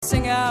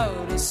sing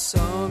out a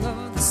song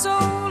of the soul.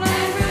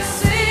 And we'll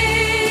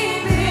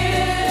sing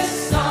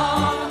this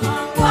song.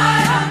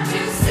 Why don't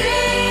you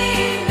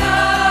sing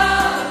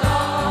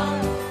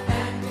along?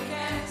 And we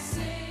can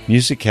sing.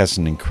 Music has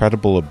an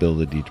incredible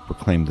ability to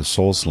proclaim the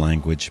soul's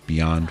language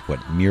beyond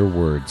what mere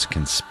words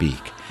can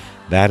speak.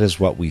 That is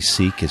what we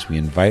seek as we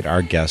invite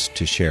our guests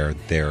to share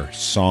their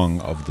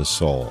song of the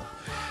soul.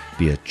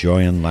 Be it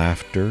joy and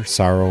laughter,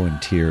 sorrow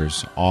and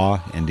tears, awe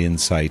and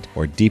insight,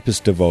 or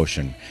deepest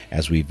devotion,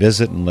 as we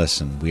visit and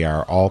listen, we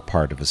are all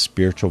part of a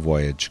spiritual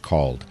voyage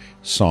called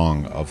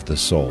Song of the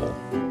Soul.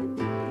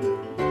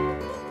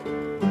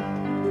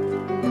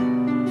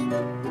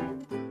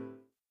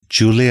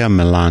 Julia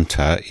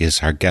Milanta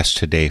is our guest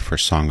today for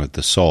Song of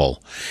the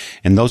Soul.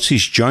 And though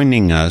she's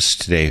joining us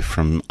today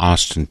from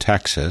Austin,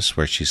 Texas,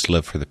 where she's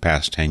lived for the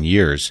past 10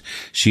 years,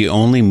 she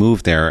only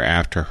moved there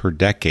after her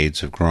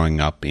decades of growing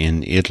up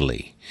in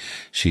Italy.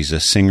 She's a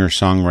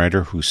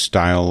singer-songwriter whose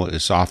style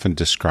is often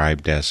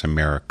described as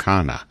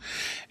Americana.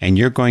 And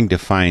you're going to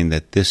find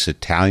that this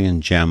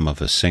Italian gem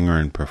of a singer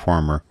and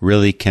performer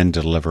really can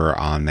deliver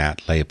on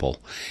that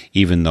label,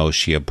 even though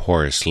she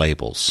abhors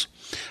labels.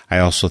 I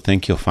also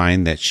think you'll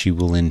find that she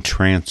will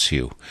entrance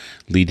you,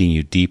 leading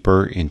you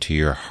deeper into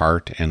your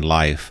heart and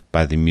life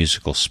by the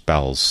musical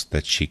spells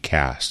that she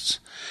casts.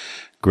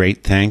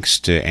 Great thanks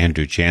to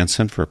Andrew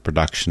Jansen for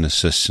production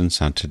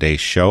assistance on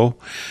today's show.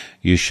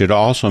 You should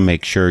also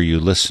make sure you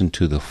listen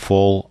to the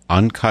full,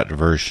 uncut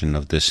version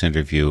of this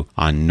interview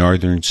on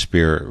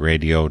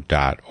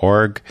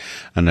northernspiritradio.org,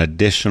 an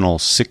additional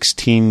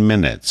 16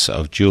 minutes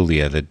of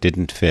Julia that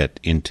didn't fit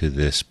into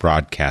this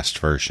broadcast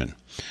version.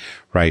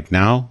 Right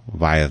now,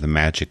 via the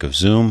magic of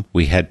Zoom,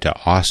 we head to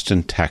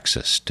Austin,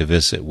 Texas to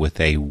visit with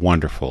a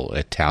wonderful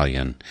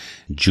Italian,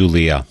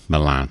 Julia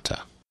Milanta.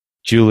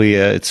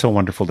 Julia, it's so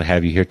wonderful to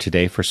have you here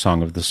today for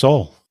Song of the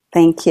Soul.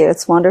 Thank you.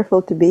 It's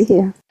wonderful to be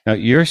here. Now,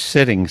 you're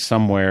sitting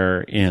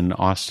somewhere in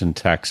Austin,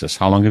 Texas.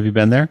 How long have you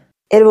been there?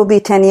 It will be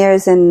 10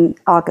 years in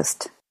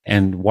August.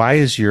 And why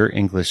is your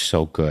English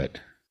so good?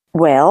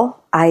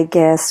 Well, I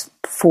guess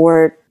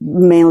for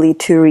mainly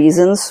two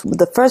reasons.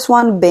 The first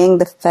one being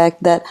the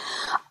fact that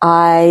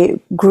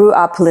I grew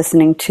up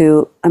listening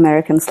to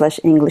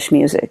American/English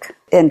music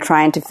and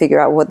trying to figure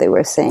out what they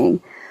were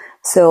saying.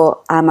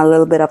 So I'm a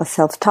little bit of a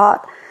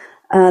self-taught.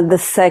 The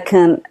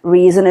second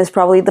reason is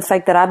probably the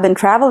fact that I've been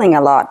traveling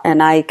a lot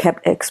and I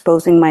kept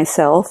exposing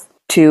myself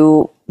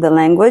to the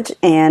language,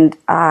 and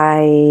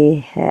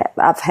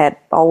I've had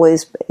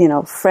always,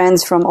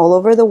 friends from all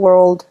over the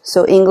world.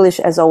 So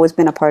English has always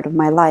been a part of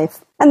my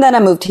life. And then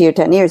I moved here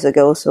 10 years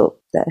ago, so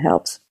that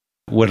helps.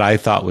 What I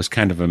thought was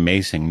kind of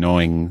amazing,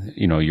 knowing,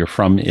 you're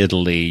from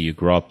Italy, you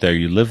grew up there,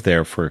 you lived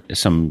there for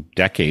some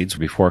decades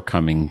before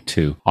coming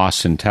to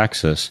Austin,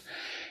 Texas.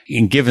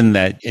 And given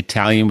that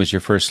Italian was your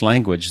first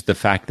language, the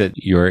fact that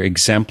you're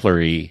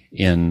exemplary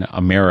in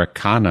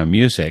Americana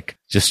music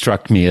just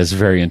struck me as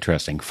very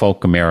interesting.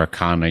 Folk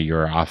Americana,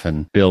 you're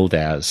often billed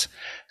as.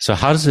 So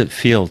how does it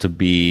feel to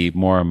be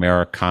more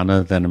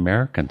Americana than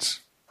Americans?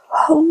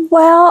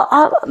 Well,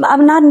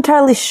 I'm not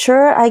entirely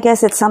sure. I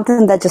guess it's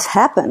something that just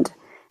happened.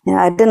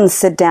 I didn't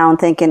sit down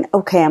thinking,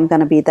 okay, I'm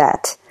going to be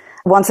that.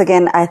 Once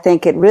again, I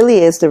think it really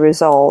is the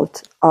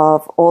result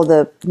of all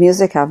the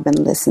music I've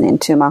been listening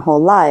to my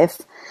whole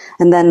life.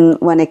 And then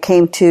when it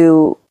came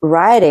to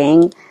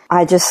writing,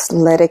 I just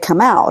let it come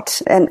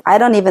out. And I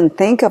don't even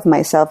think of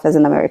myself as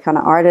an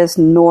Americana artist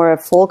nor a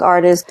folk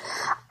artist.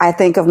 I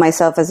think of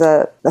myself as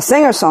a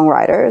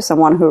singer-songwriter,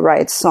 someone who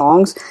writes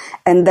songs.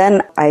 And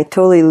then I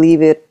totally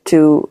leave it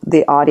to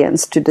the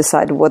audience to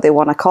decide what they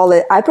want to call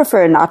it. I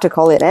prefer not to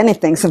call it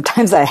anything.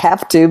 Sometimes I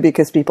have to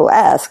because people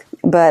ask.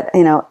 But,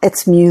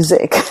 it's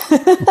music.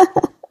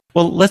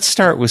 Well, let's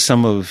start with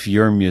some of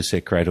your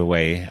music right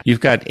away.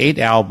 You've got 8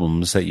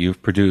 albums that you've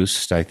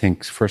produced. I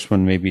think first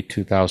one maybe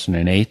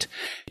 2008.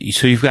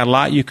 So you've got a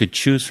lot you could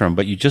choose from,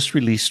 but you just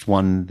released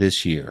one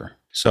this year.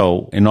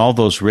 So in all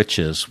those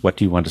riches, what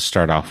do you want to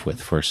start off with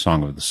for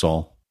Song of the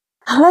Soul?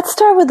 Let's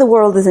start with The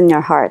World Is in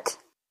Your Heart.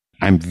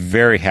 I'm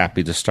very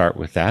happy to start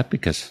with that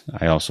because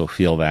I also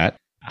feel that.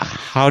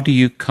 How do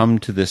you come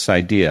to this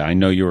idea? I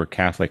know you were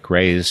Catholic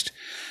raised,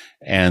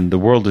 and The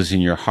World Is in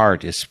Your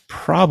Heart is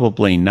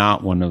probably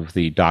not one of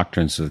the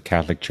doctrines of the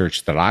Catholic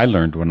Church that I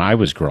learned when I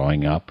was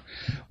growing up.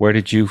 Where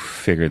did you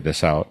figure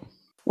this out?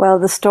 Well,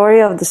 the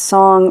story of the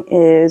song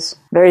is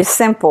very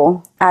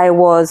simple. I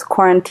was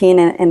quarantined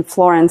in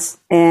Florence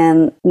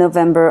in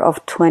November of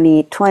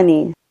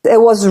 2020.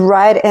 It was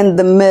right in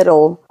the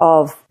middle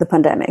of the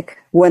pandemic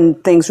when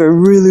things were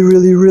really,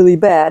 really, really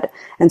bad.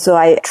 And so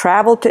I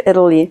traveled to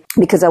Italy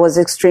because I was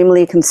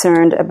extremely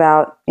concerned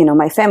about,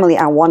 my family.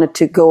 I wanted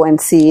to go and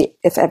see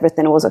if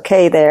everything was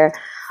okay there.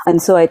 And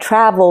so I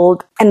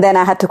traveled, and then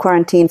I had to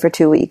quarantine for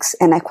 2 weeks.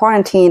 And I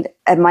quarantined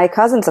at my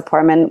cousin's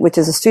apartment, which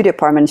is a studio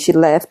apartment. She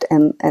left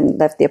and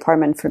left the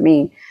apartment for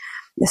me.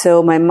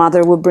 So my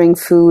mother would bring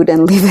food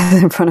and leave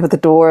it in front of the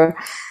door.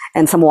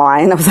 and some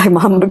wine. I was like,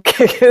 Mom,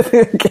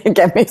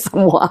 get me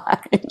some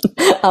wine.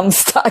 I'm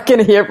stuck in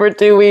here for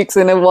 2 weeks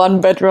in a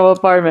 1-bedroom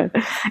apartment,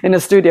 in a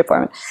studio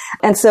apartment.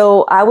 And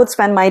so I would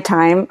spend my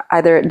time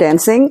either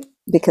dancing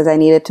because I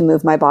needed to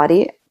move my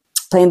body,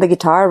 playing the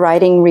guitar,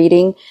 writing,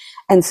 reading.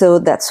 And so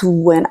that's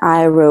when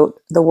I wrote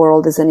The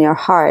World Is in Your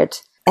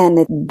Heart.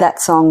 And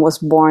that song was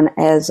born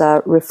as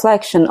a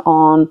reflection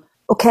on,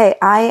 okay,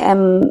 I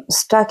am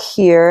stuck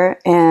here,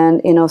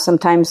 and,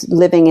 sometimes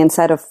living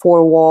inside of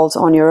 4 walls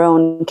on your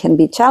own can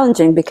be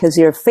challenging because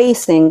you're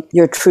facing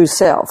your true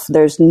self.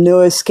 There's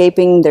no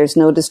escaping. There's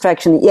no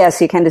distraction.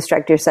 Yes, you can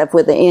distract yourself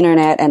with the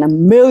internet and a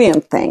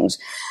million things.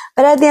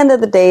 But at the end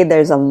of the day,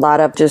 there's a lot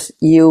of just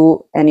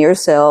you and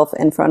yourself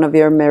in front of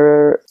your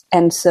mirror.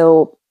 And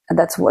so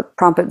that's what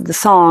prompted the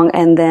song.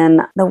 And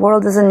then the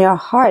world is in your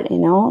heart,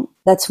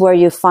 That's where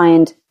you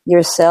find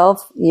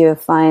yourself, you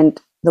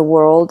find the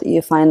world,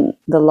 you find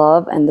the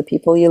love and the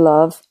people you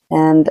love.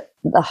 And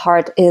the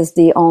heart is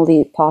the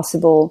only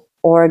possible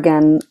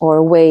organ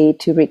or way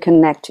to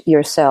reconnect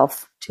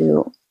yourself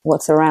to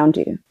what's around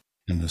you.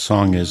 And the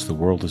song is The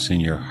World Is in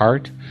Your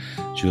Heart,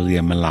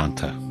 Julia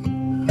Milanta.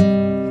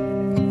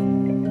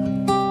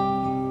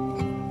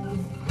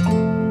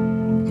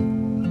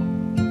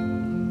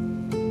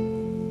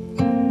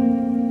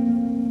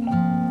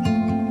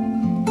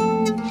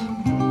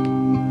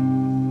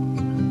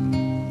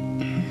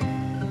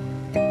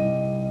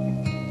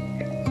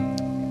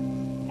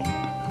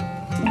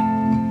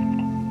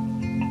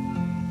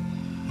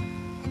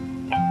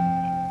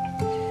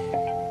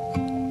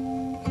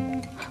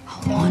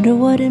 Wonder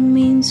what it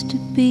means to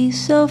be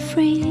so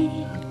free.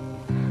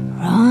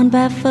 Run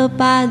barefoot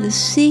by the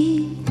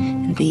sea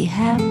and be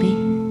happy.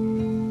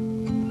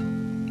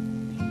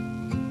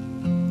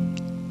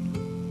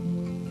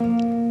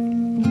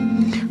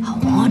 I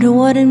wonder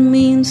what it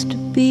means to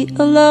be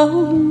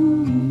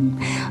alone.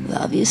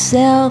 Love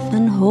yourself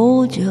and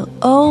hold your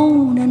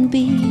own and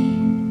be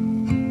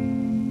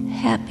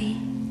happy.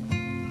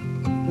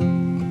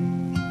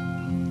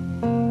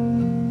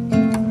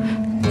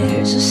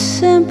 There's a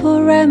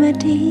simple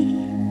remedy.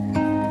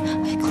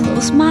 I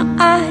close my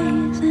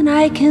eyes and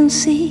I can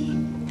see.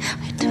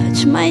 I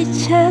touch my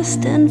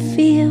chest and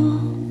feel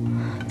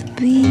the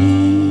beat.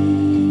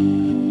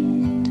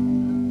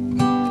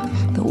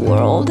 The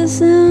world is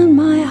in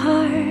my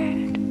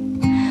heart.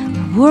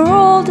 The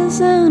world is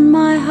in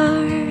my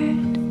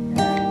heart.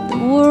 The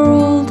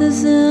world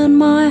is in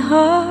my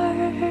heart.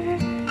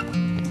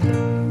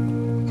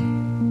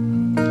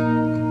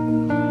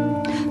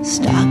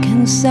 Stuck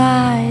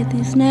inside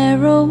these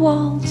narrow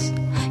walls,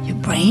 your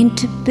brain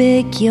too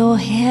big, your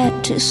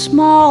head too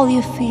small,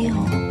 you feel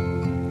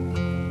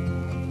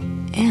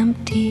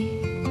empty.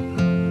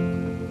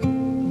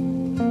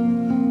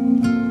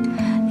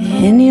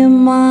 In your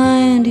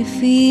mind you're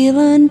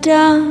feeling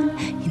down,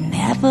 you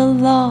never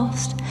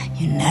lost,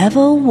 you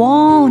never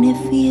won, you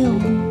feel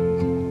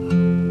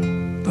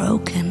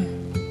broken.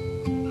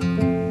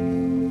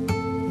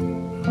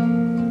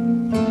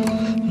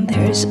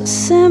 There's a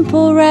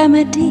simple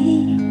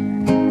remedy.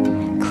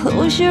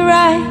 Close your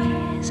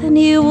eyes and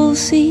you will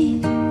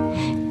see.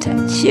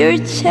 Touch your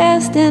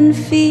chest and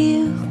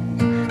feel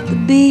the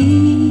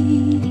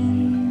beat.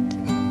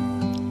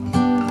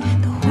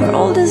 The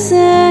world is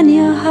in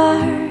your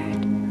heart.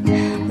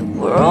 The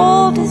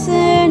world is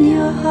in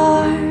your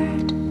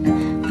heart.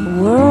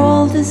 The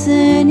world is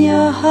in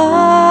your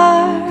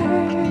heart.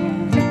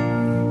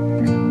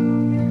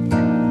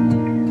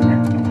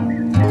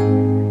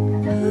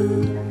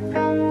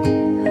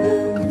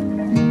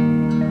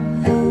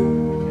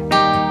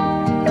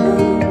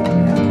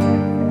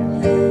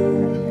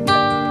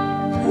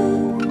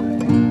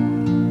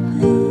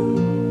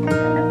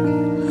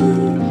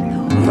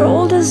 The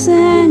world is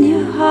in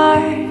your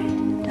heart.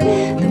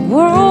 The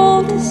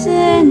world is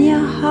in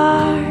your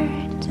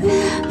heart.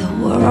 The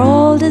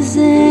world is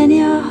in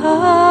your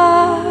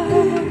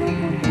heart.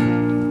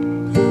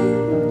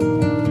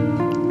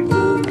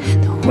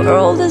 The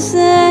world is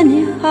in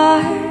your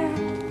heart.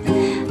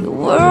 The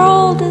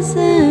world is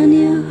in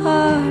your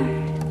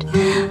heart.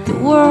 The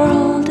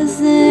world is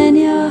in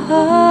your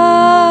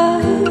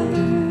heart.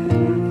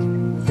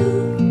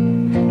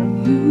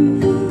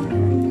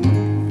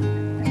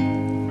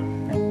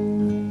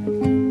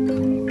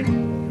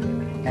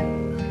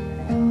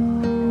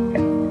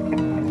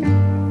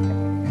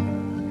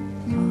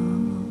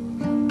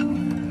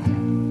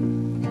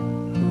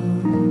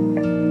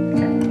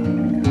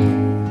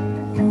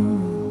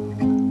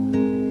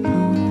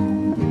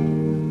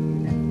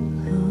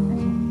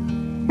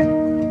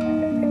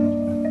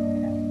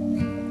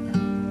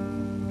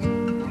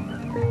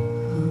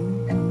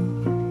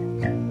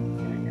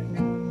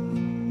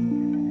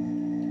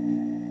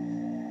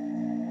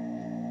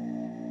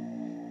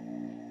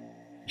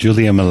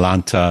 Julia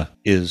Milanta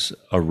is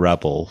a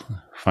rebel,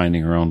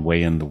 finding her own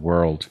way in the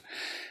world.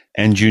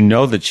 And you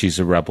know that she's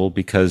a rebel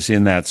because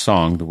in that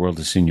song, The World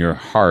Is in Your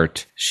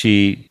Heart,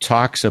 she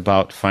talks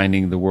about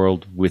finding the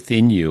world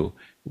within you,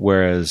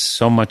 whereas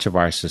so much of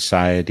our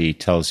society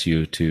tells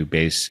you to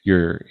base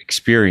your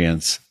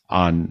experience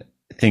on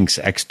things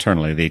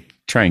externally. They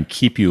try and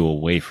keep you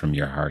away from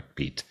your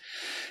heartbeat.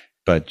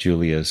 But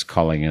Julia is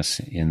calling us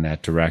in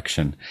that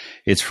direction.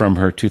 It's from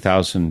her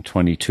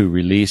 2022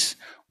 release,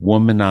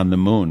 Woman on the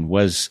Moon.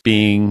 Was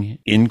being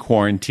in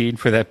quarantine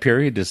for that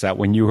period, is that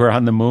when you were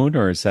on the moon,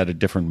 or is that a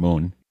different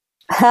moon?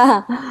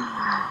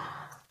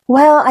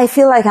 Well, I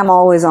feel like I'm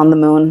always on the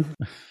moon.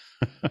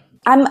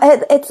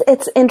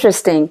 It's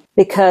interesting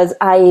because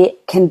I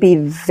can be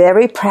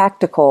very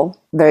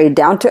practical, very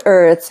down to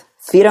earth,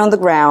 feet on the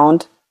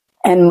ground,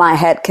 and my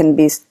head can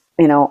be,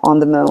 on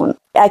the moon.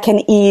 I can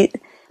eat,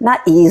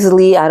 not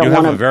easily. I don't want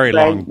to. You have a very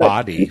long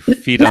body,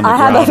 feet on the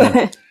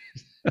ground.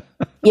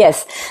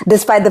 Yes,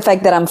 despite the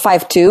fact that I'm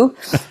 5'2",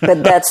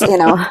 but that's,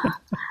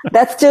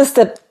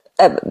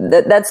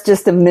 that's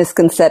just a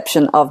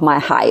misconception of my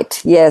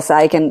height. Yes,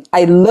 I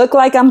look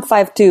like I'm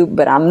 5'2",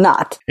 but I'm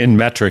not. In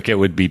metric, it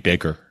would be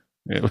bigger.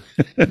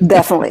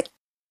 Definitely.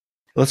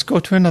 Let's go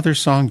to another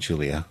song,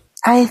 Julia.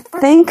 I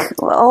think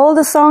all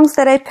the songs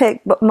that I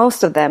picked, but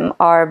most of them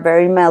are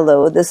very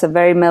mellow. This is a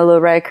very mellow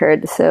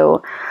record.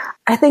 So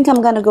I think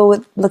I'm going to go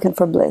with Looking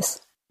for Bliss.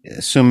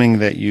 Assuming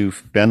that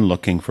you've been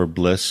looking for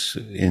bliss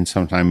in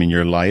some time in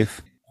your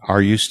life,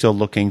 are you still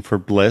looking for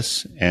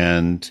bliss?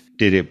 And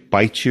did it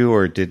bite you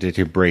or did it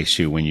embrace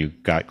you when you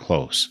got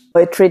close?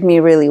 It treated me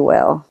really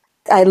well.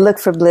 I look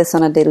for bliss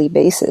on a daily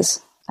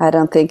basis. I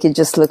don't think you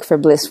just look for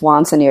bliss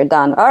once and you're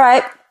done. All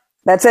right,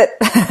 that's it.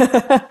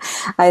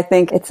 I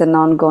think it's an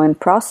ongoing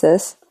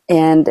process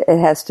and it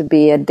has to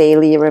be a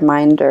daily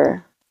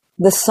reminder.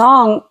 The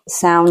song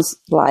sounds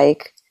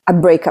like a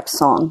breakup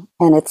song,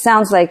 and it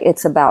sounds like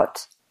it's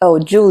about,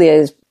 Julia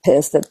is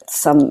pissed at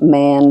some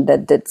man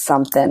that did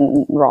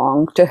something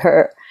wrong to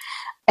her.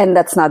 And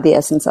that's not the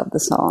essence of the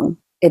song.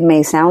 It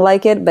may sound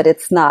like it, but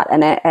it's not.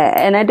 And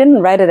I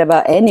didn't write it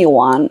about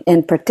anyone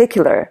in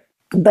particular,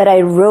 but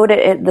I wrote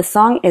it. The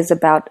song is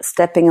about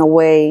stepping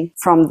away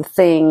from the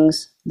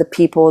things, the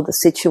people, the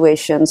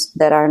situations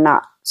that are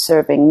not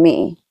serving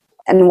me.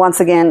 And once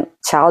again,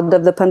 child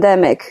of the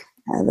pandemic,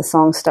 the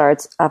song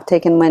starts, I've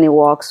taken many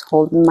walks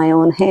holding my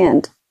own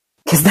hand,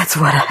 because that's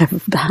what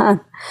I've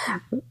done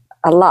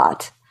a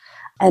lot.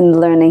 And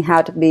learning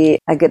how to be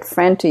a good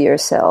friend to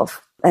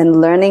yourself and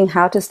learning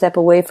how to step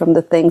away from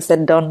the things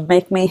that don't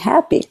make me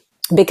happy,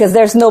 because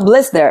there's no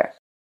bliss there.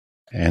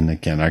 And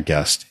again, our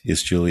guest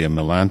is Julia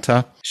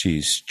Milanta.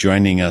 She's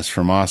joining us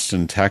from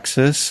Austin,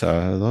 Texas,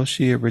 though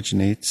she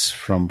originates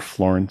from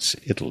Florence,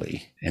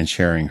 Italy, and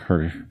sharing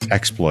her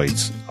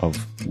exploits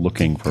of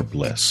looking for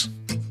bliss.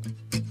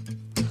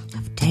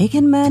 I've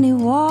taken many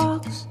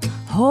walks,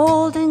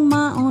 holding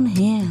my own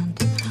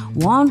hand,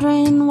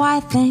 wondering why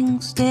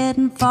things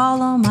didn't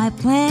follow my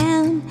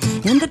plan.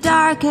 In the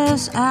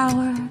darkest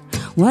hour,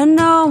 when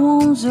no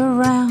one's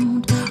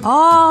around,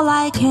 all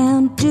I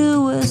can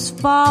do is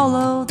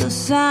follow the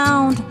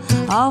sound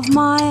of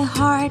my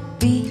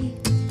heartbeat.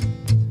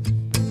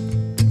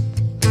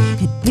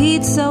 It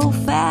beats so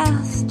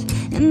fast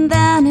and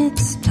then it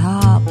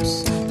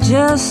stops,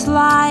 just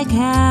like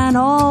an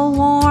old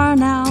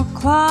worn out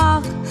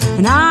clock.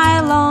 And I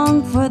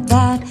long for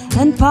that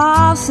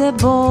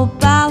impossible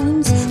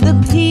balance, the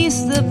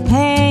peace, the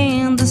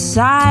pain, the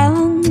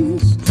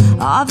silence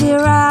of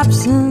your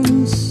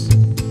absence.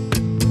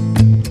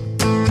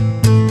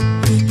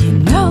 You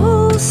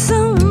know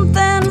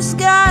something's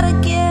gotta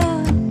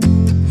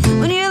give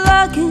when you're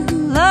looking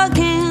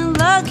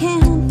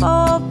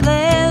for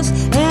bliss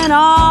in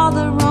all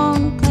the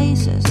wrong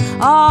places,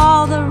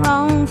 all the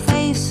wrong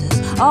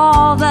faces,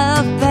 all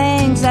the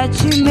things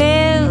that you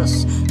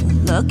miss,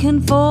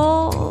 looking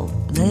for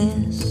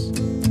bliss.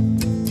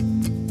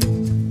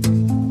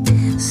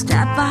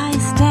 Step by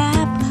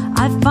step,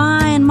 I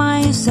find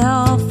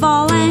myself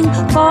falling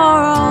for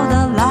all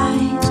the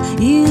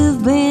lies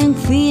you've been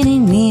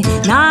feeding me.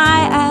 And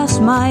I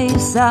ask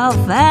myself,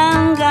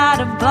 and God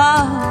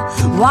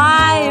above,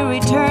 why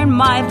return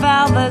my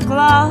velvet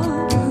glove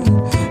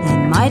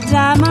and my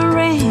diamond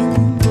ring?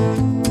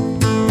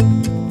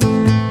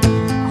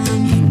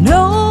 You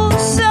know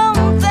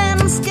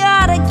something's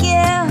gotta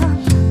give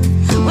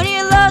when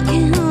you're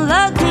looking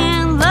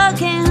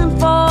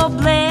for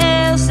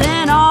bliss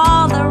in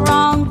all the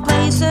wrong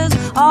places,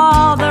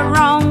 all the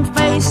wrong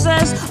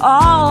faces,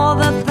 all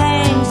the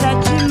things that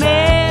you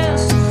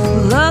miss,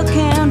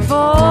 looking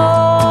for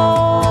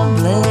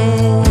bliss.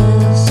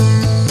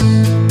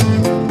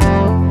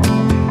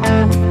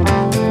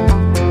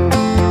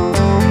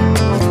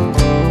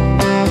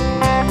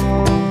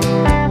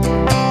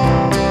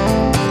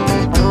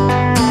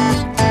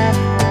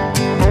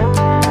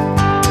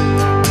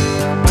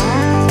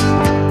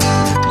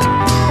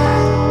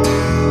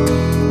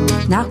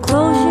 Now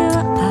close your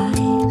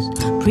eyes,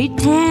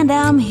 pretend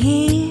I'm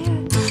here.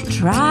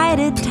 Try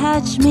to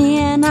touch me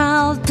and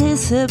I'll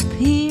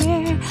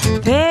disappear.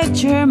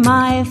 Picture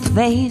my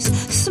face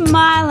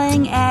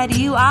smiling at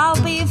you.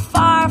 I'll be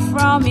far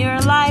from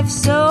your life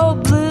so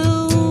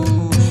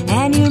blue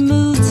and your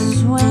mood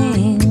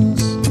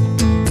swings.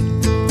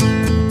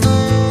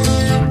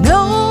 You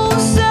know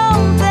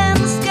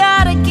something's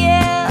gotta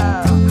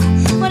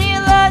give when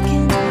you're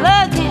looking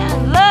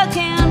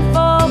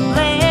for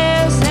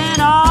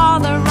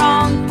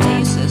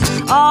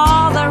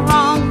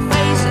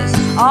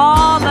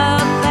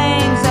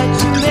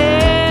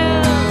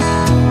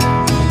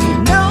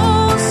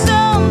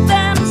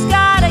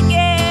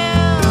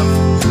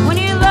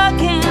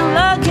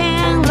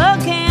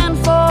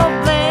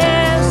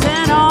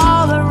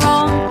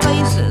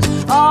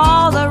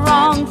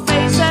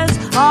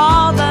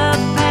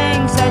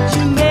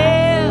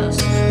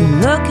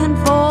looking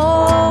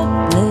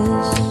for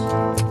bliss.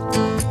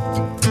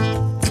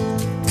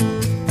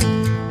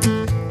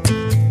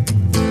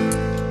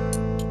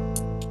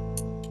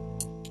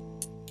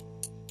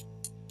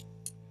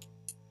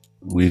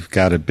 We've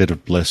got a bit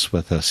of bliss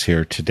with us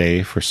here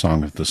today for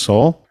Song of the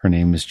Soul. Her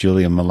name is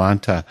Giulia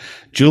Milanta.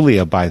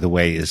 Giulia, by the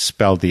way, is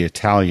spelled the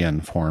Italian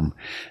form,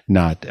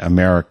 not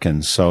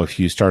American. So if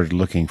you started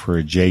looking for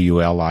a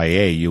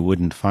Julia, you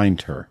wouldn't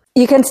find her.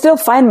 You can still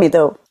find me,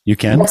 though. You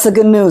can? That's the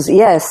good news,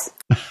 yes.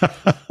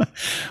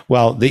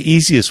 Well, the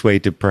easiest way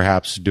to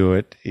perhaps do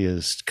it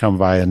is to come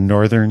via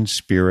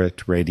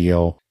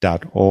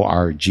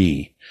northernspiritradio.org.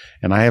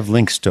 And I have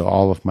links to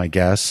all of my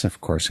guests,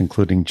 of course,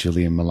 including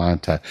Giulia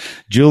Milanta.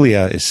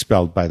 Giulia is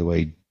spelled, by the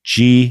way,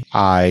 Giulia.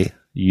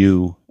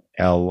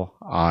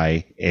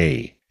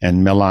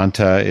 And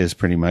Milanta is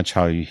pretty much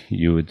how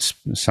you would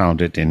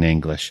sound it in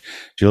English.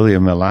 Giulia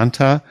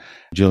Milanta,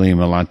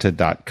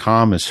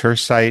 JuliaMilanta.com is her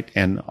site,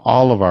 and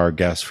all of our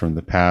guests from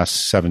the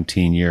past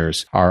 17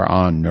 years are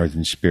on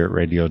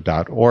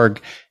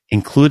northernspiritradio.org,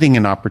 including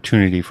an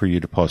opportunity for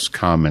you to post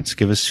comments,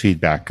 give us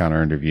feedback on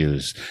our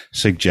interviews,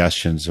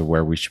 suggestions of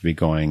where we should be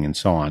going, and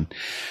so on.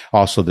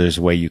 Also, there's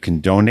a way you can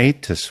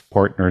donate to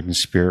support Northern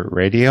Spirit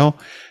Radio.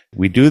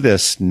 We do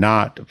this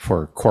not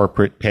for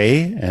corporate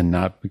pay and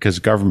not because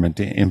government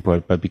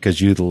input, but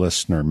because you, the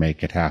listener,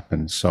 make it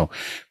happen. So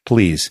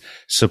please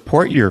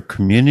support your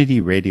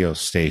community radio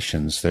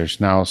stations.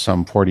 There's now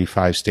some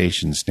 45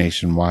 stations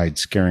nationwide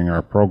carrying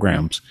our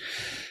programs.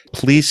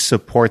 Please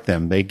support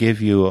them. They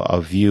give you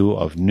a view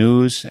of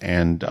news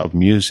and of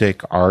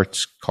music,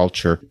 arts,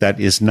 culture that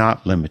is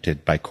not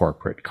limited by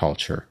corporate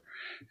culture.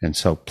 And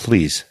so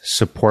please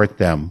support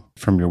them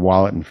from your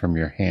wallet and from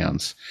your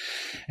hands.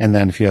 And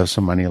then if you have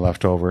some money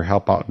left over,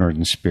 help out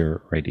Northern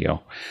Spirit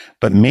Radio.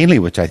 But mainly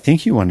what I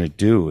think you want to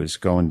do is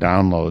go and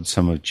download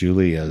some of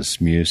Giulia's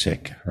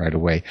music right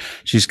away.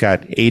 She's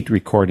got 8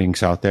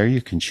 recordings out there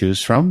you can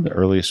choose from. The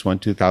earliest one,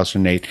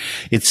 2008.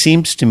 It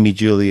seems to me,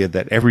 Giulia,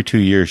 that every 2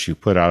 years you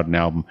put out an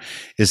album.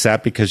 Is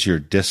that because you're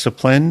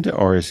disciplined,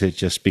 or is it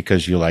just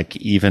because you like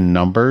even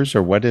numbers,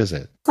 or what is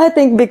it? I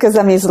think because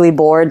I'm easily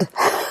bored.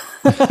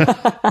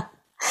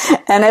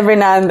 And every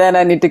now and then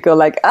I need to go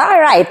like,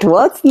 all right,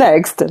 what's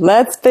next?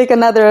 Let's pick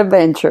another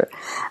adventure.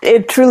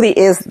 It truly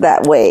is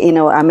that way. You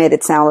know, I made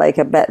it sound like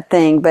a bad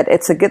thing, but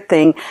it's a good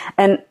thing.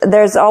 And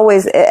there's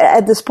always,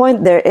 at this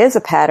point, there is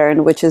a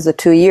pattern, which is the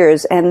 2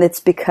 years. And it's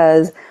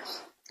because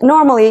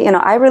normally, you know,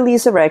 I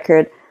release a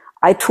record,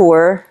 I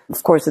tour.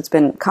 Of course, it's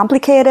been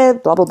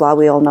complicated, blah, blah, blah.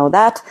 We all know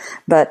that.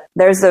 But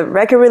there's the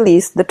record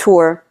release, the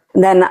tour.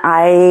 Then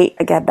I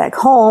get back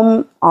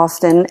home,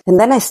 Austin, and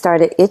then I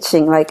started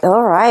itching, like,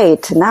 all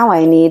right, now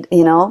I need,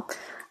 I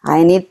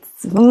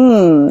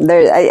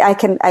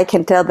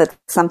can tell that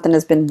something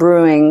has been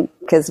brewing,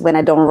 because when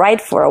I don't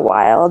write for a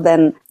while,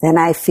 then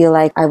I feel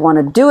like I want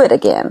to do it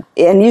again.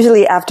 And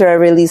usually after I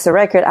release a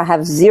record, I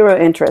have zero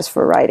interest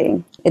for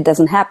writing. It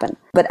doesn't happen.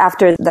 But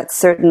after that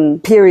certain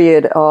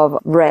period of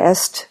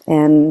rest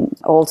and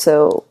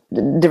also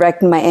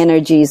directing my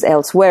energies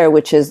elsewhere,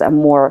 which is a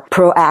more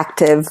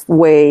proactive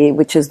way,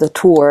 which is the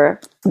tour,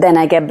 then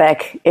I get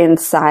back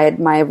inside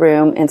my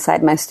room,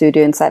 inside my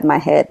studio, inside my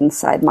head,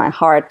 inside my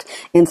heart,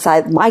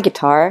 inside my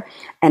guitar,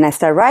 and I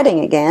start writing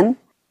again.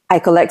 I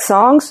collect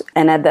songs,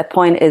 and at that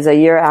point is a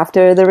year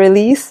after the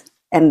release,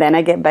 and then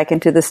I get back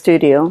into the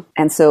studio.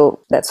 And so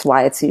that's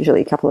why it's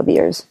usually a couple of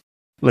years.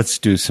 Let's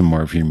do some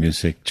more of your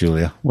music,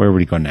 Giulia. Where would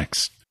we go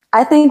next?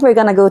 I think we're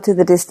going to go to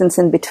The Distance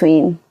in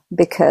Between,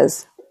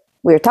 because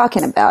we're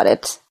talking about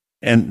it.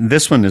 And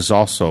this one is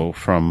also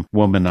from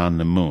Woman on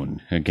the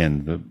Moon.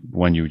 Again, the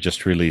one you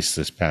just released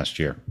this past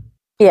year.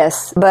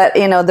 Yes, but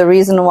the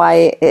reason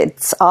why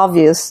it's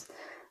obvious,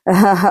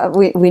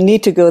 we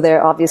need to go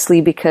there,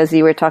 obviously, because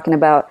you were talking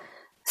about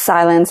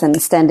silence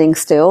and standing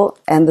still.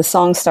 And the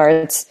song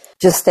starts,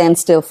 just stand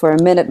still for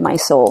a minute, my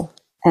soul.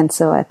 And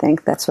so I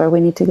think that's where we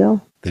need to go.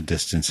 The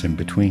Distance in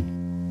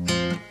Between.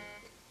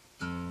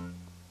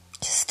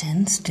 Just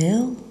stand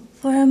still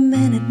for a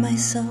minute, my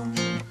soul.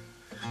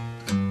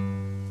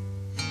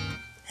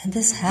 In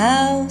this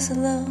house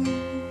alone,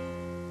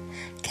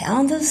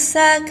 count the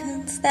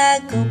seconds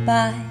that go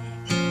by.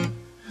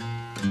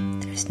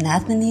 There's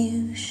nothing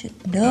you should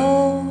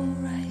know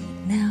right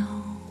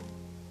now.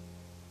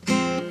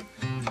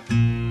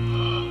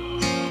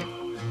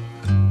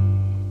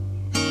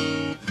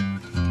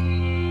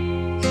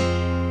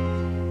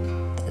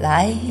 The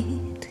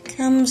light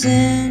comes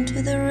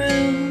into the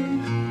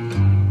room,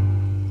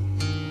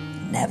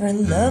 never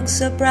looks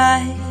so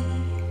bright.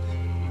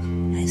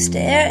 I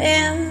stare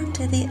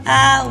into the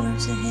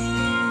hours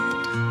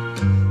ahead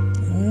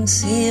and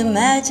see a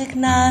magic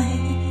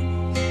night.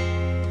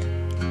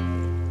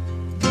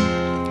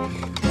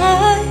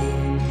 I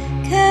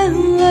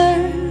can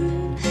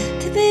learn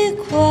to be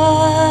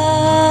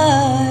quiet,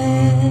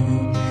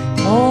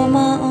 hold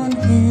my own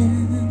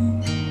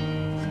hand,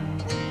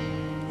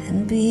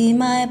 and be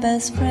my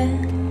best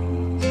friend.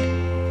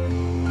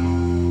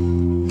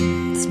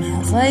 It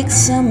smells like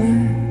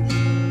summer,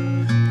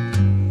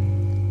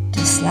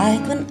 just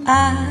like when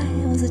I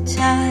was a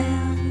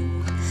child,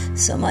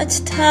 so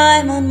much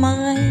time on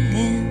my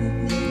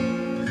hands,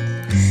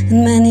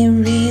 and many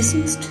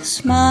reasons to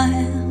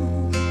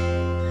smile.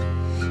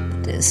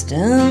 The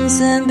distance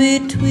in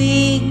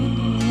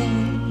between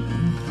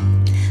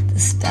the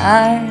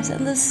stars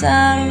and the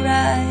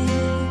sunrise,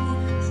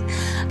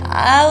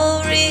 I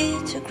will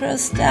reach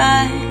across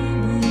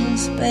time and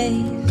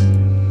space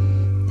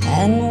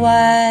and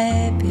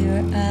wipe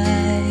your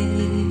eyes.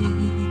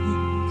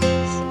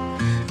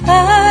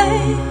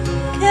 I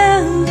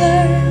can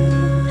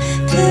learn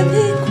to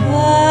be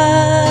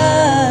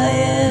quiet,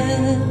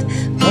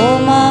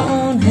 hold my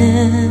own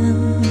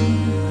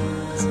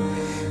hands,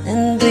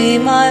 and be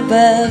my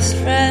best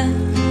friend.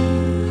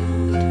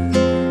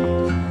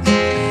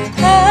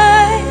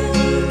 I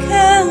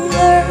can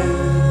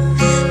learn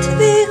to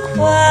be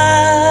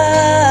quiet,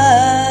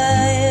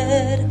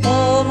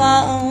 hold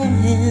my own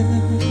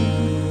hand,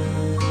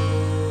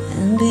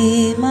 and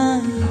be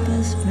my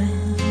best friend.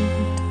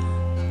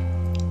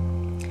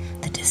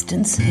 The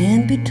distance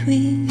in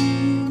between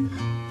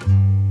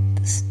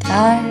the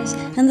stars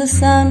and the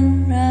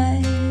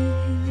sunrise,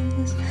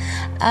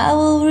 I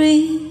will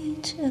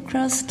reach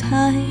across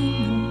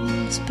time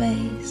and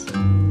space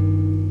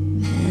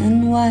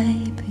and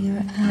wipe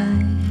your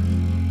eyes.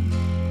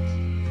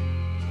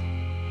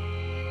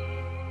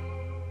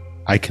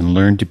 I can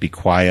learn to be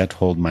quiet,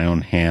 hold my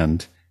own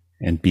hand,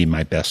 and be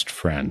my best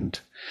friend.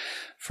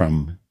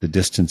 From The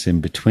Distance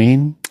in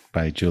Between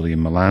by Julia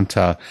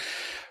Milanta.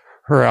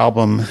 Her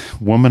album,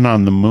 Woman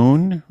on the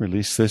Moon,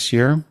 released this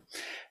year.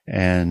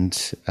 And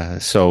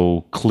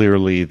so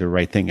clearly the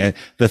right thing.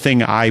 The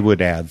thing I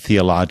would add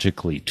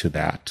theologically to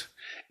that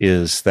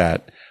is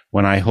that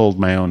when I hold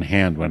my own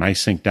hand, when I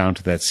sink down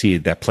to that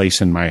seed, that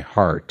place in my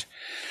heart,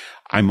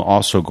 I'm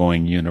also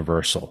going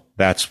universal.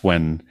 That's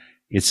when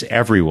it's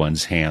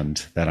everyone's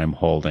hand that I'm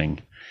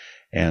holding.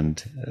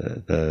 And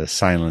the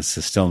silence,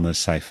 the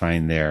stillness I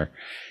find there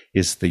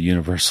is the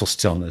universal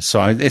stillness.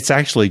 So it's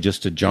actually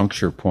just a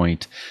juncture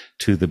point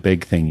to the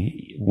big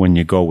thing when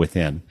you go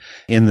within.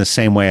 In the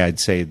same way, I'd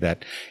say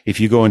that if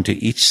you go into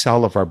each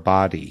cell of our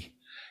body,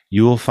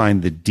 you will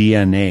find the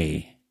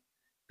DNA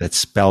that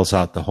spells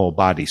out the whole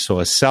body. So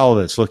a cell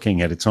that's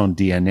looking at its own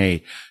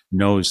DNA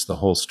knows the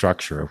whole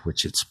structure of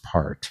which it's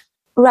part.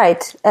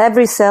 Right.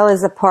 Every cell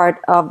is a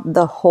part of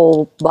the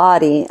whole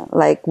body,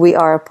 like we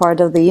are a part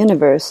of the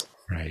universe.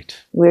 Right.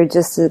 We're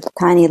just a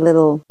tiny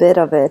little bit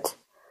of it.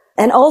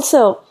 And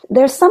also,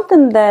 there's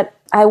something that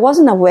I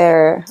wasn't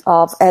aware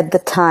of at the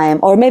time,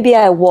 or maybe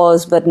I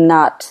was, but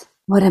not.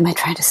 What am I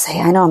trying to say?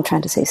 I know I'm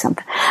trying to say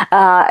something.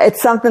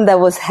 It's something that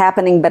was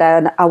happening, but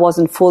I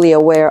wasn't fully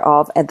aware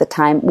of at the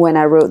time when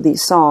I wrote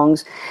these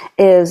songs,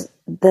 is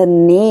the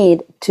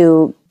need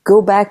to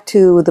go back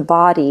to the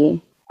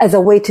body as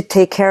a way to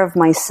take care of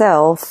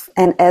myself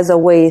and as a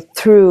way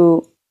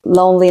through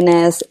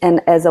loneliness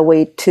and as a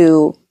way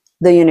to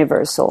the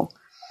universal.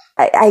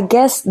 I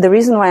guess the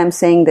reason why I'm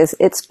saying this,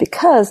 it's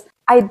because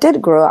I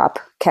did grow up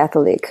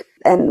Catholic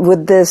and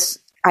with this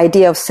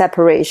idea of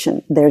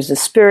separation. There's the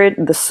spirit,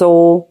 the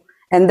soul,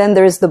 and then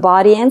there's the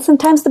body. And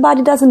sometimes the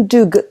body doesn't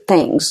do good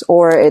things,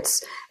 or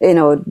it's,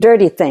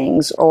 dirty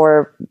things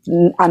or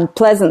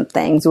unpleasant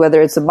things,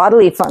 whether it's a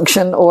bodily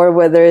function or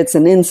whether it's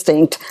an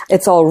instinct,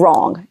 it's all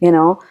wrong,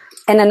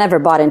 and I never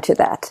bought into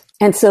that.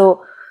 And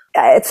so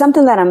it's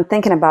something that I'm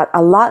thinking about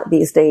a lot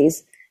these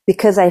days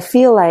because I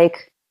feel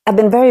like I've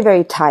been very,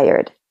 very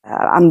tired.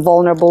 I'm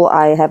vulnerable.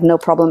 I have no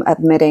problem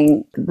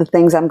admitting the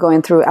things I'm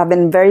going through. I've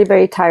been very,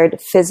 very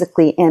tired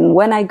physically. And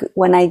when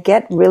I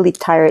get really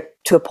tired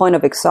to a point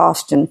of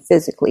exhaustion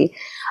physically,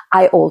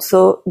 I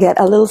also get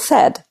a little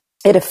sad.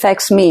 It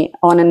affects me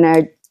on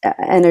an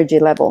energy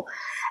level.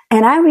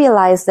 And I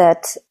realized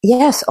that,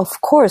 yes, of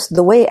course,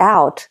 the way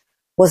out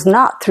was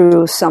not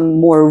through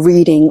some more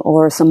reading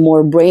or some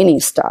more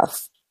brainy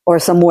stuff or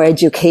some more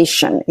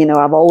education.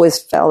 I've always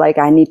felt like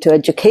I need to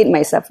educate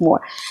myself more.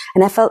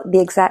 And I felt the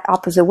exact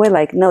opposite way.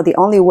 Like, no, the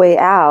only way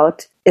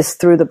out is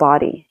through the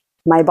body.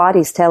 My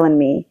body's telling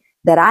me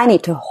that I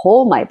need to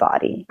hold my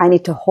body. I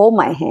need to hold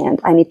my hand.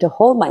 I need to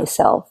hold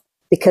myself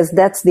because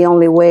that's the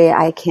only way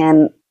I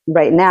can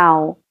right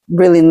now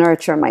really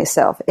nurture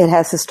myself. It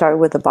has to start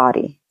with the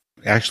body.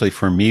 Actually,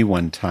 for me,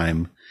 one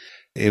time,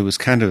 it was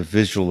kind of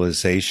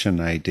visualization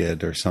I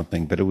did or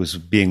something, but it was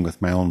being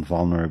with my own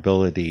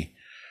vulnerability.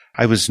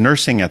 I was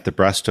nursing at the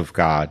breast of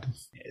God.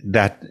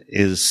 That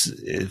is,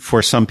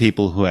 for some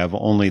people who have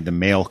only the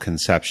male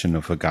conception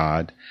of a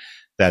God,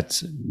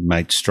 that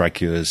might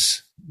strike you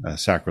as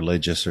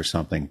sacrilegious or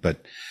something. But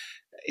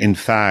in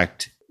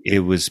fact, it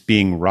was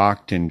being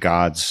rocked in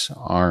God's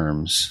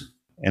arms.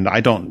 And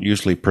I don't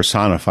usually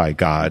personify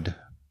God,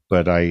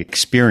 but I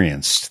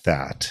experienced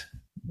that.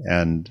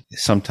 And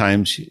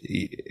sometimes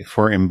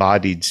for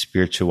embodied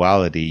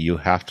spirituality, you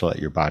have to let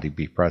your body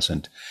be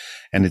present.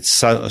 And it's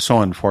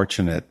so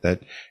unfortunate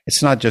that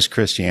it's not just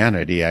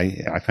Christianity.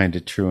 I find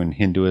it true in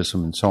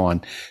Hinduism and so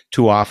on.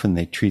 Too often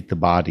they treat the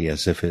body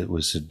as if it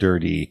was a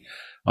dirty,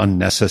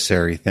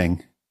 unnecessary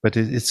thing, but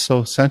it's so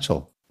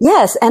essential.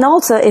 Yes. And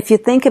also if you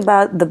think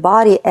about the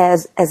body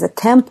as a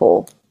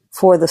temple,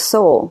 for the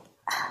soul.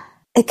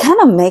 It kind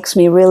of makes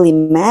me really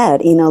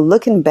mad,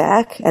 looking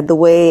back at the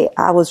way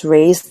I was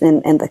raised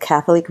in the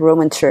Catholic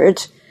Roman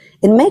Church.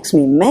 It makes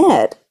me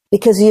mad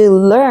because you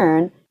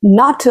learn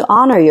not to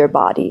honor your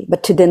body,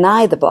 but to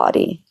deny the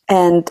body.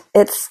 And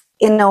it's,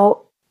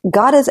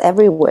 God is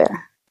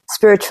everywhere.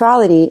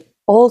 Spirituality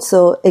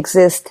also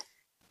exists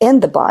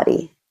in the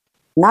body,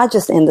 not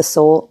just in the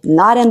soul,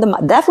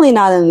 definitely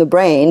not in the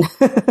brain,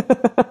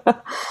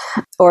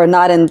 or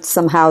not in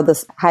somehow the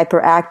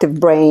hyperactive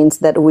brains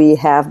that we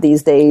have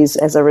these days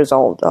as a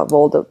result of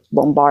all the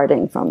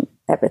bombarding from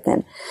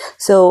everything.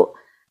 So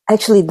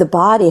actually the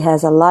body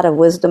has a lot of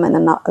wisdom and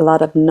a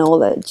lot of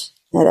knowledge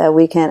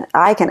that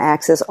I can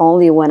access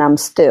only when I'm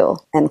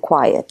still and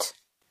quiet.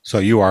 So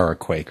you are a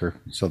Quaker.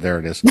 So there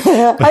it is.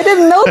 I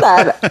didn't know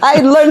that.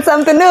 I learned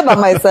something new about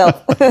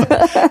myself.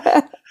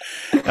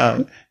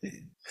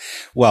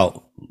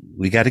 Well,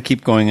 we got to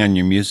keep going on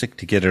your music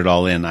to get it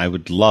all in. I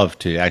would love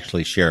to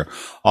actually share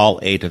all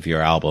 8 of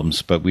your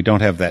albums, but we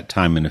don't have that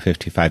time in a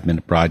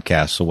 55-minute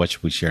broadcast. So what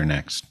should we share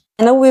next?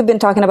 I know we've been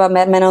talking about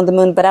Madman on the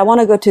Moon, but I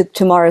want to go to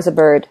Tomorrow's a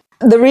Bird.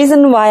 The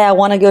reason why I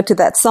want to go to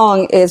that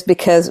song is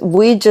because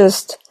we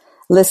just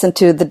listened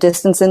to The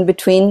Distance in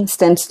Between,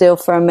 Stand Still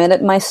for a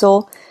Minute, My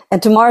Soul.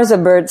 And Tomorrow's a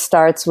Bird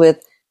starts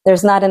with,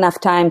 there's not enough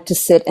time to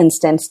sit and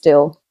stand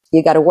still.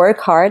 You got to work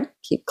hard,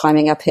 keep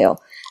climbing uphill.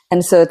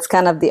 And so it's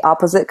kind of the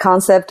opposite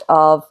concept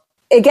of,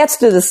 it gets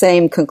to the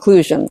same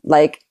conclusion.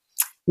 Like,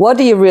 what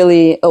do you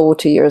really owe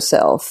to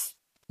yourself?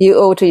 You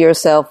owe to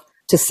yourself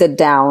to sit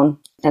down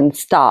and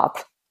stop.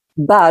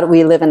 But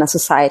we live in a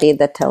society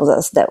that tells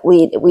us that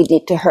we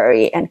need to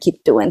hurry and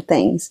keep doing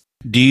things.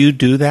 Do you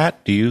do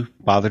that? Do you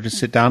bother to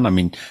sit down? I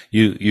mean,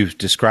 you've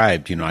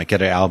described, I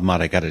get an album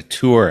out, I got a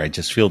tour, I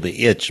just feel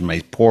the itch, and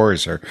my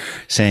pores are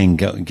saying,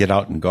 get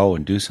out and go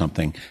and do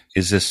something.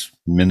 Is this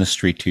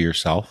ministry to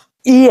yourself?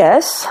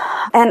 Yes,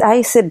 and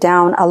I sit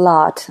down a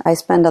lot. I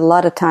spend a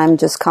lot of time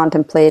just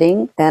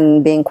contemplating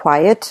and being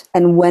quiet.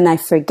 And when I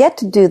forget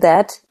to do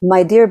that,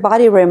 my dear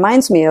body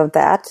reminds me of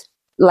that.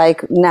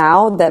 Like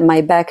now that my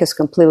back is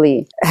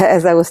completely,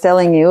 as I was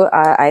telling you,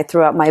 I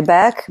threw out my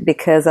back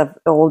because of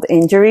old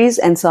injuries.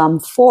 And so I'm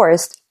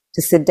forced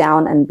to sit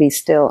down and be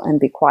still and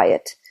be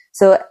quiet.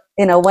 So,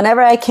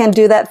 whenever I can't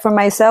do that for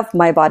myself,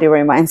 my body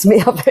reminds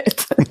me of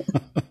it.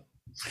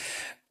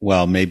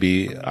 Well,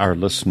 maybe our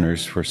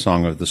listeners for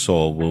Song of the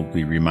Soul will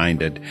be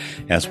reminded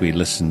as we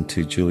listen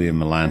to Julia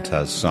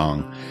Milanta's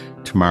song,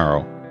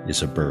 Tomorrow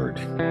is a Bird.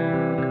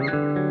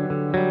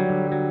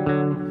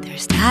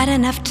 There's not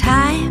enough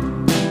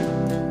time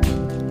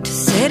to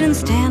sit and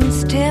stand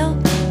still.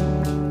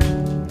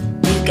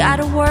 You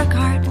gotta work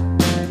hard,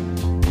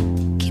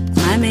 keep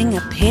climbing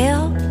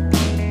uphill.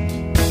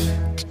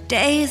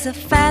 Today's a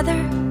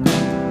feather,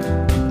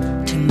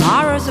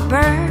 tomorrow's a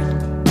bird.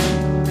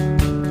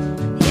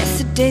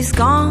 Yesterday's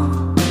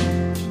gone,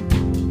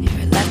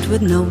 you're left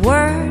with no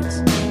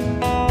words.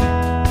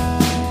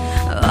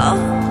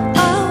 Oh.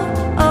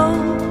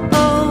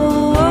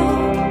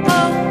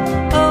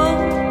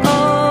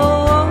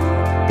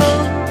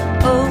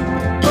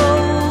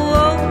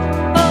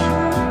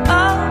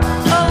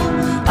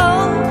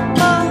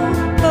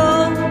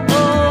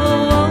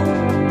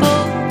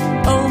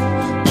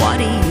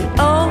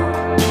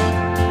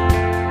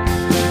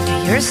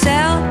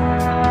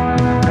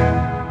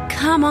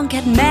 Come on,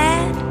 get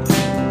mad.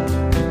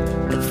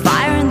 The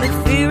fire and the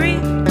fury.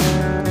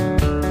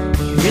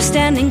 You're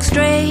standing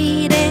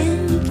straight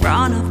in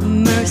front of a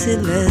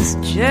merciless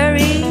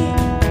jury.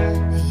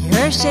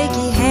 Your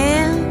shaky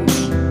hands,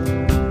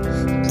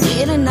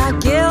 pleading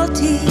not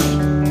guilty.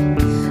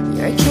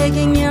 You're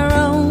kicking your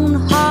own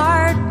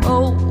heart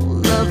all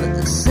over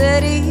the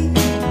city.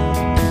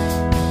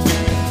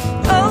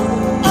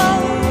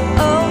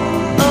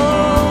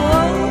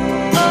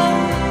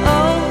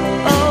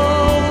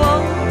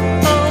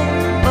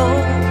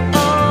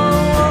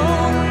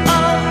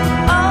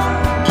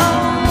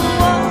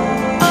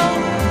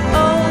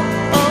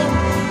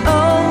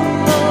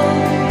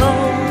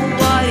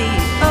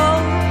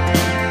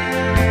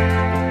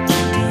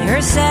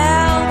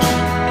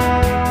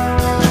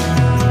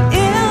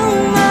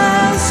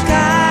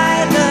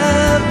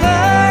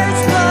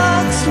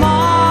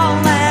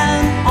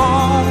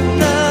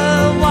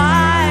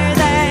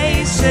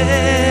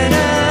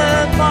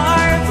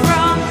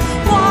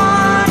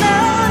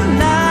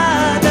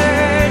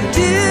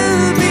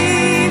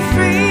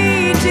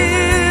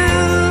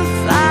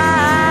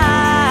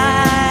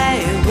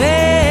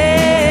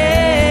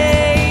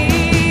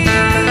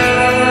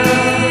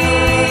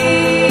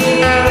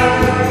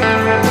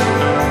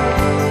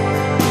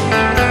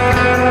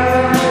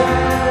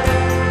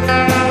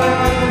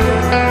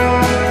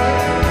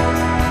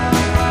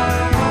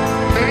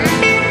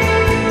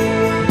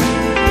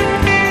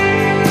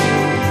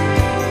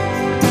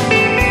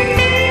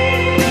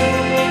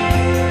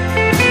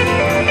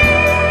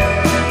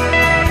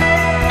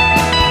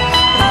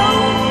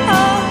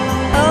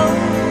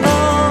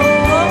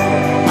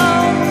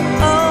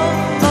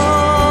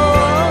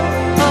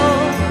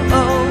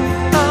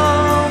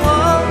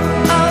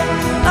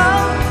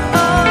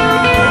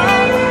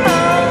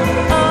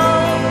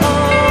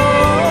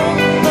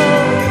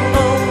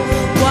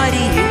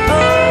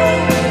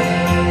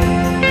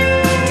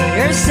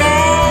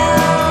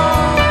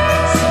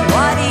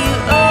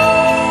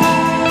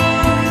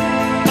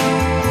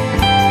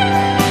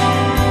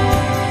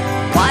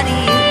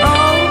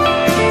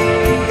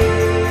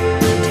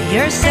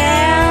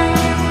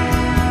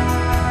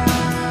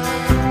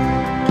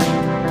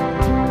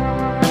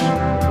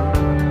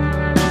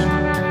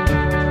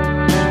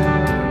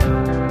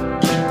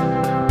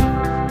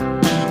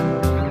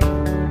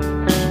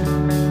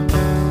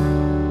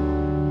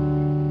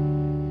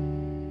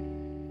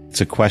 It's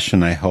a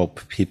question I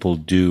hope people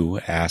do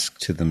ask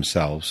to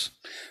themselves.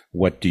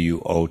 What do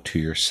you owe to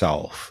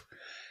yourself?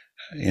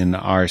 In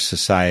our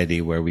society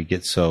where we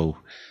get so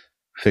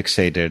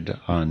fixated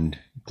on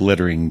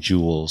glittering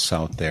jewels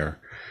out there,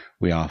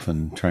 we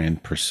often try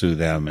and pursue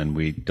them and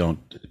we don't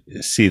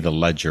see the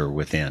ledger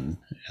within.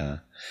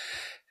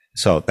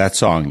 So that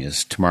song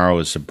is Tomorrow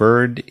is a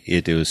Bird.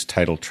 It is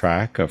title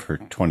track of her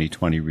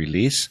 2020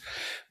 release,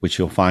 which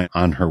you'll find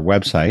on her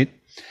website,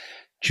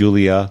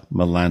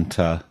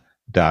 juliamalanta.com.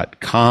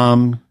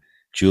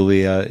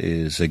 Julia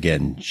is,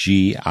 again,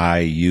 Giulia,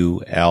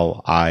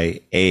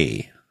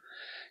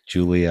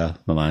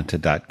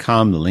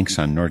 juliamalanta.com. The link's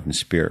on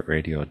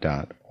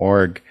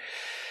northernspiritradio.org.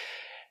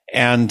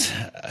 And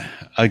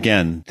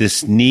again,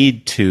 this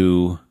need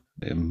to,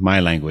 my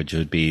language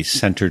would be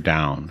center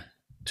down,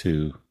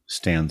 to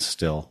stand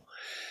still,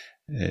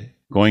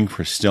 going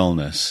for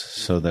stillness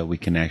so that we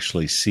can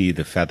actually see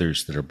the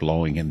feathers that are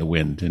blowing in the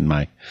wind, in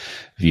my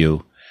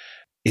view.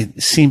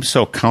 It seems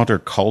so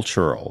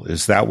countercultural.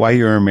 Is that why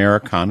you're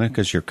Americana?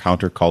 Because you're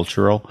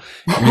countercultural?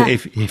 I mean,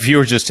 if you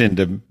were just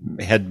into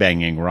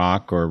headbanging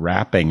rock or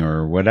rapping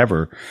or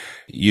whatever,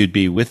 you'd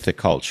be with the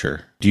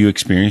culture. Do you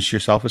experience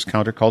yourself as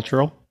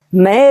countercultural?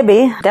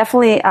 Maybe.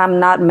 Definitely, I'm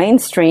not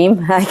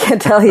mainstream. I can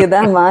tell you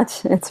that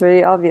much. It's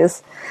really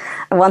obvious.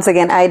 Once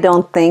again, I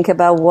don't think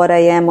about what I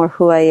am or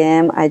who I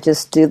am. I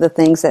just do the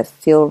things that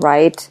feel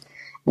right.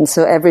 And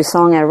so every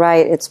song I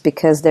write, it's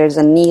because there's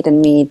a need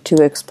in me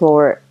to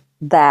explore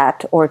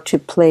that or to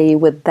play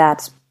with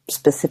that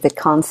specific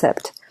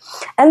concept.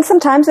 And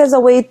sometimes there's a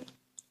way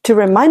to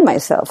remind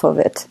myself of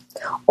it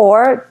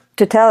or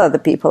to tell other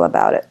people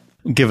about it.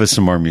 Give us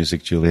some more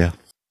music, Julia.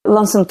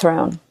 Lonesome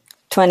Throne,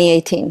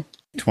 2018.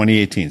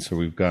 2018. So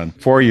we've gone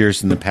 4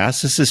 years in the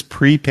past. This is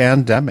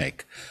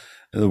pre-pandemic.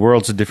 The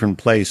world's a different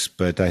place,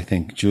 but I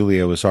think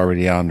Julia was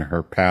already on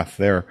her path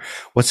there.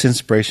 What's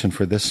inspiration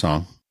for this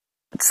song?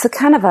 It's a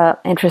kind of an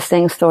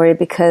interesting story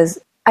because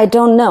I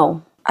don't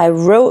know. I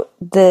wrote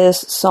this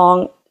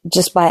song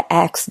just by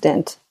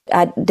accident.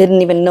 I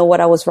didn't even know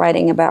what I was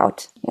writing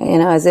about,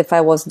 as if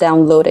I was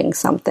downloading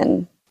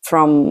something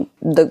from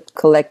the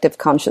collective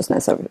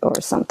consciousness or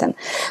something.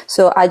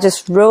 So I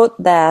just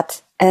wrote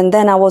that, and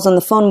then I was on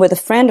the phone with a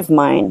friend of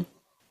mine,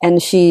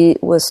 and she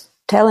was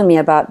telling me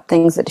about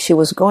things that she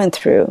was going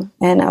through.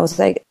 And I was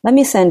like, let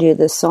me send you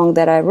this song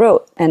that I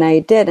wrote. And I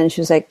did. And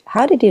she was like,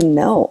 how did you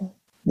know?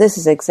 This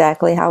is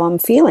exactly how I'm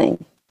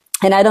feeling.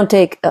 And I don't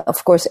take,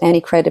 of course,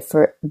 any credit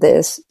for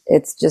this.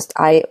 It's just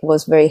I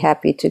was very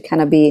happy to kind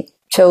of be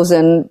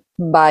chosen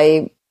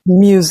by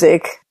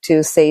music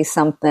to say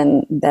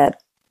something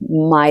that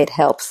might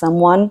help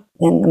someone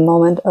in a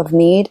moment of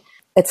need.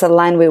 It's a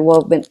line we've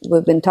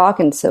been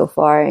talking so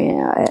far,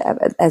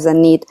 as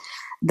the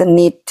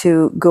need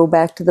to go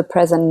back to the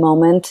present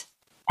moment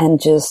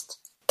and just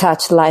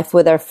touch life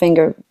with our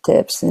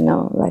fingertips,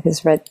 like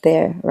it's right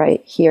there,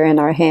 right here in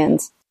our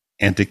hands.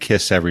 And to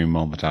kiss every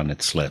moment on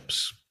its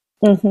lips.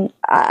 Mm-hmm.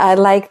 I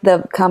like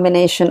the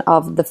combination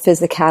of the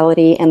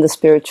physicality and the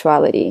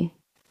spirituality,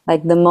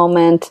 like the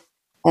moment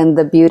and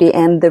the beauty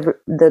and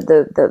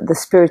the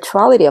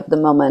spirituality of the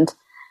moment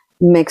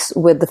mixed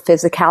with the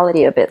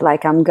physicality of it.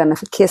 Like I'm going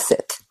to kiss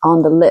it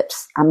on the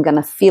lips. I'm going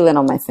to feel it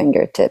on my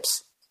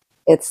fingertips.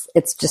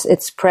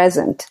 It's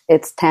present.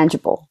 It's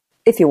tangible,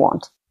 if you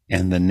want.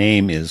 And the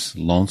name is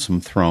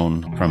Lonesome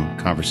Throne from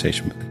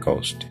Conversation with the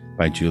Ghost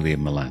by Julia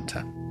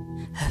Malanta.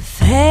 A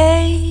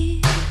face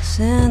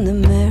in the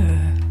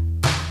mirror,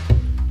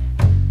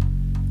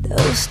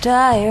 those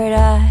tired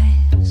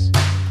eyes,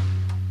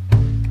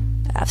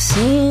 I've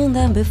seen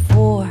them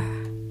before.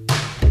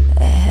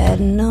 I had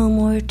no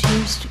more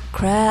tears to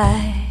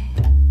cry.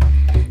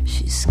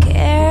 She's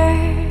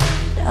scared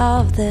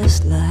of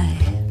this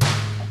life.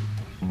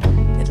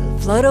 It'll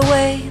float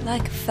away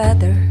like a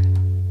feather,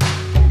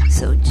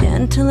 so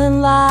gentle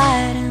and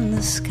light in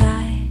the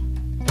sky.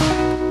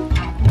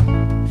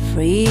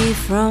 Free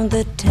from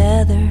the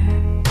tether,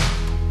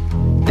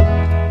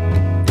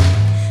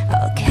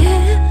 I'll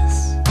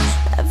kiss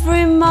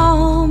every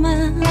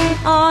moment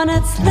on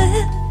its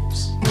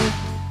lips.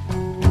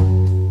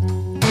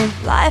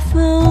 Life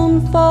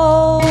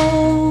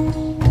unfolds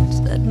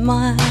at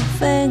my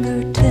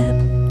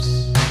fingertips.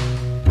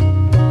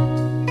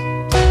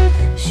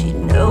 She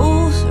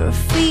knows her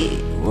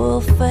feet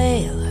will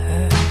fail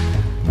her.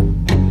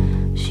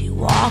 She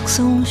walks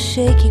on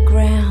shaky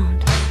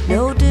ground,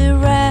 no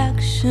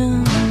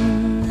direction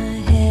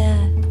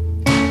ahead.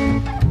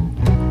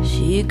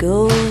 She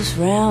goes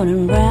round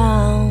and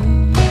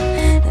round,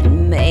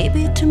 and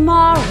maybe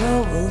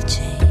tomorrow will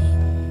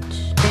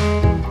change.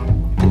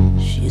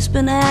 She's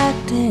been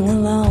acting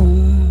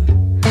alone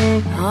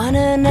on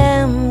an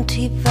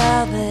empty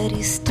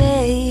velvety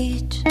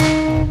stage,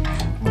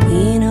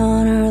 queen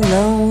on her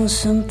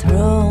lonesome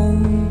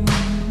throne.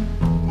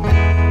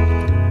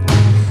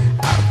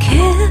 I'll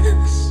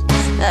kiss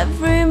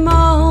every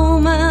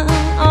moment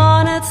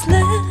on its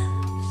lips.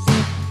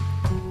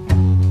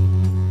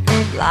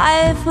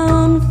 Life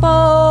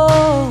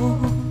unfolds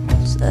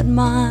at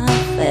my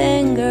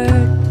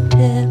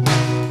fingertips.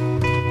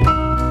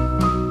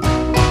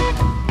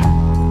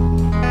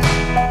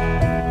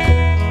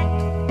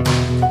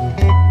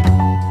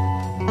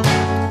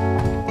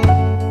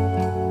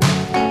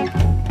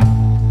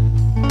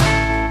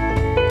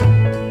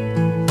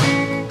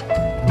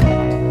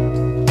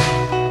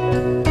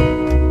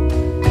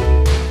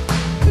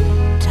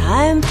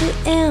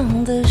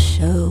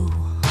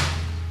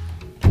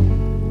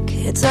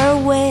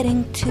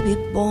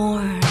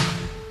 born.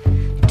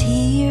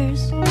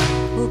 Tears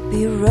will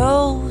be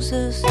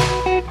roses,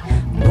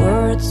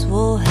 words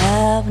will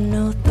have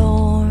no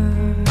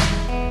thorn.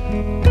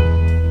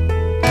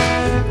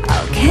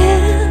 I'll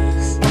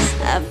kiss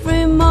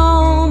every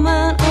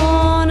moment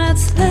on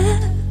its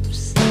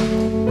lips.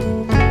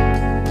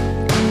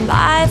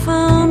 Life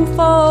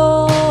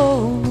unfolds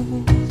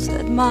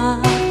at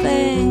my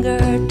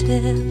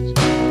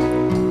fingertips.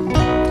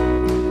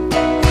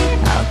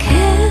 I'll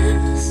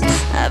kiss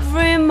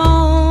every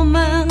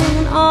moment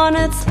on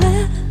its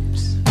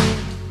lips.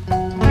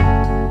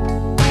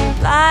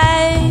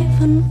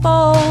 Life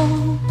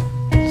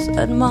unfolds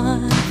at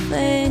my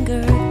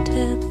fingertips.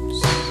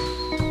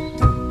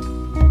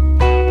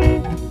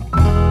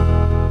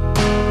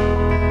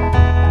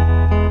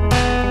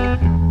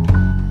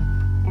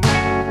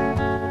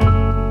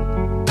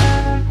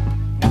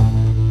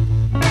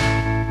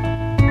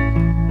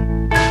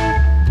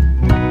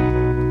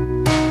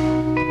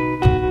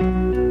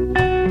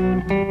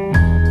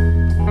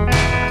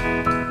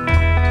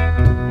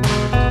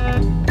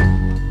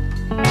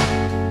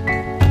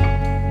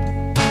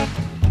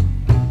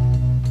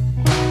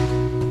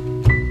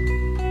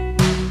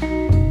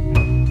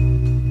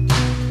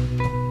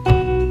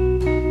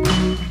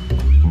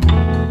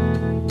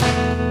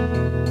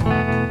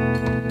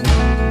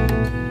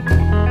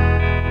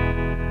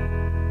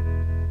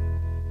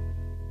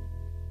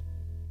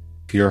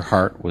 If your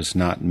heart was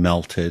not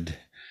melted,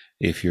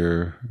 if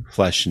your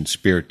flesh and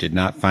spirit did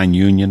not find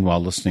union while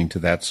listening to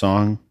that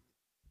song,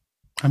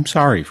 I'm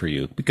sorry for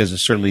you, because it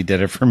certainly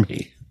did it for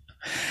me.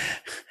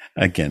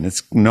 Again,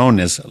 it's known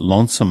as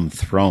Lonesome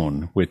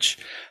Throne, which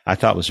I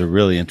thought was a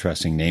really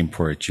interesting name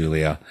for it,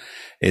 Julia.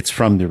 It's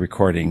from the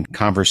recording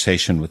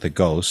Conversation with a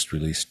Ghost,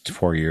 released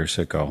 4 years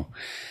ago.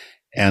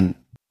 And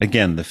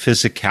again, the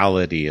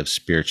physicality of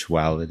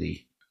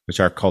spirituality, which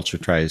our culture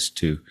tries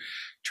to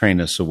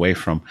train us away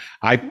from.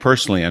 I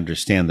personally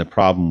understand the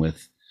problem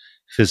with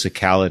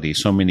physicality.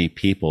 So many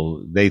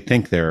people, they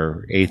think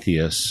they're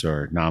atheists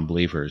or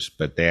non-believers,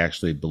 but they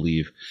actually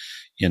believe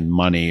in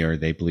money, or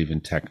they believe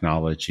in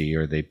technology,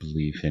 or they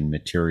believe in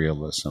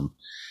materialism.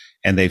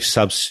 And they've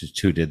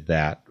substituted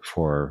that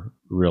for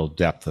real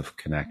depth of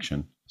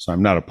connection. So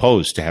I'm not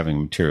opposed to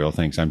having material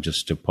things. I'm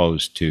just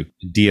opposed to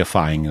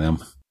deifying them.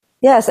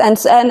 Yes, and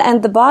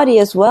the body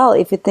as well.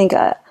 If you think,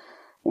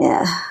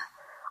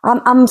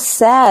 I'm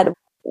sad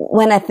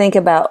when I think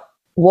about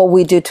what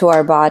we do to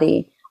our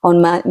body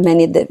on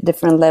many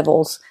different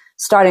levels,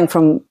 starting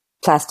from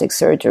plastic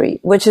surgery,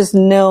 which is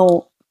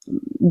no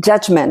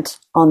judgment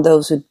on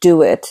those who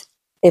do it.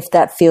 If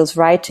that feels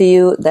right to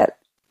you,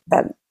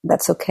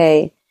 that's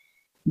okay.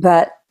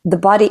 But the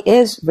body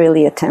is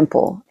really a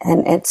temple,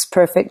 and it's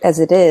perfect as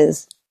it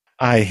is.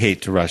 I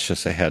hate to rush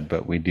us ahead,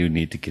 but we do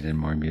need to get in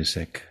more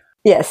music.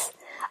 Yes.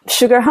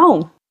 Sugar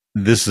Home.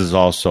 This is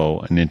also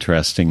an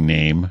interesting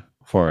name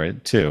for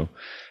it, too.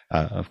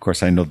 Of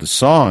course, I know the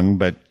song,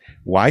 but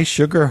why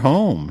Sugar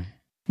Home?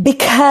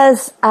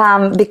 Because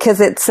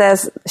it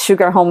says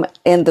Sugar Home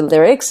in the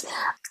lyrics,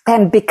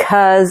 and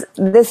because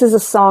this is a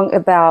song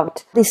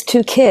about these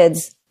two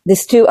kids,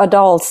 these two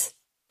adults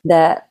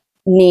that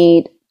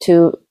need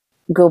to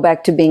go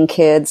back to being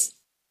kids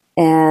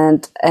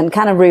and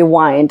kind of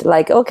rewind,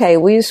 like, okay,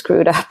 we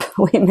screwed up,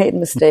 we made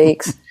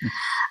mistakes,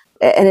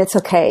 and it's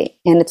okay.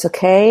 And it's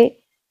okay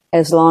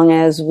as long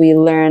as we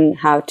learn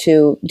how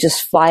to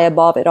just fly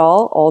above it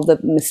all the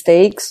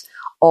mistakes,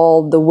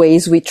 all the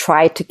ways we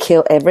try to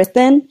kill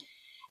everything,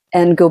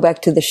 and go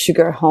back to the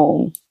sugar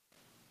home.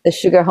 The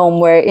sugar home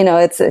where,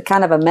 it's a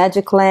kind of a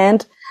magic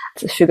land.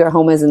 The sugar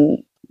home is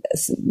in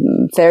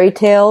fairy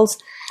tales.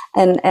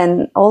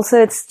 And also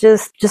it's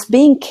just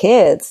being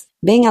kids,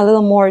 being a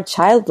little more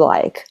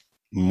childlike.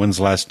 When's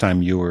the last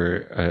time you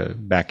were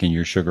back in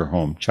your sugar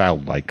home,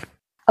 childlike?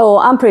 Oh,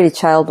 I'm pretty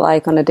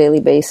childlike on a daily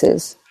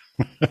basis,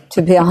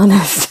 to be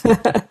honest.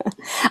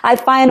 I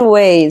find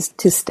ways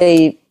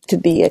to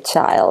be a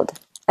child.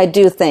 I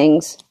do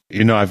things.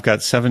 I've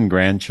got 7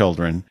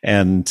 grandchildren,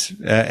 and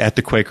at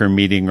the Quaker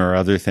meeting or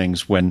other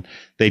things, when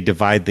they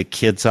divide the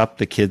kids up,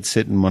 the kids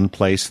sit in one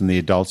place and the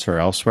adults are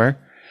elsewhere.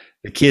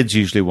 The kids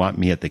usually want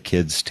me at the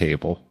kids'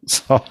 table.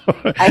 So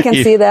I can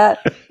see that.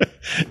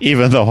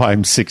 Even though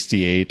I'm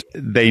 68,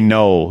 they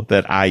know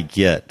that I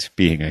get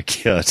being a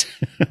kid.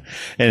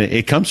 And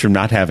it comes from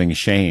not having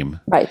shame.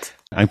 Right.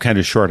 I'm kind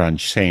of short on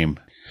shame.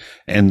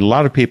 And a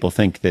lot of people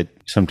think that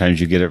sometimes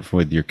you get it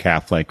with your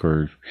Catholic,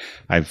 or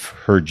I've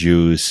heard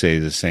Jews say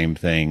the same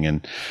thing,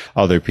 and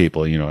other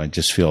people, I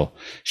just feel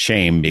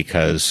shame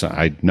because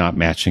I'm not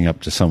matching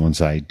up to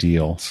someone's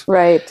ideals.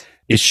 Right.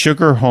 Is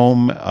sugar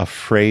home a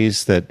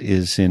phrase that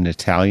is in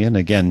Italian?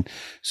 Again,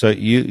 so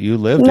you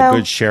lived a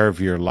good share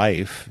of your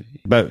life.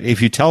 But if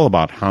you tell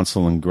about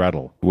Hansel and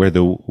Gretel, where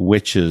the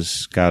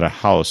witches got a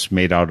house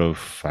made out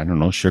of, I don't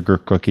know, sugar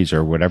cookies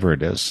or whatever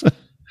it is.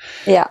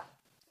 Yeah.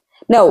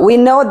 No, we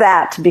know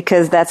that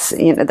because that's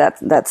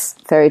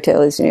fairy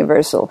tale is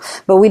universal.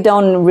 But we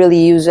don't really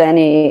use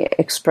any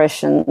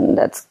expression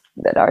that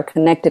are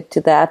connected to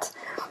that.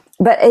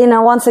 But,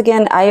 once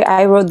again,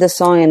 I wrote this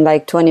song in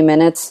like 20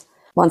 minutes.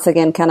 once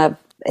again, it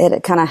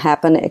kind of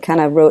happened. It kind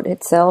of wrote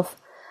itself.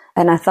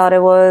 And I thought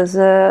it was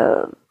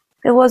a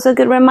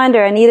good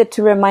reminder. I needed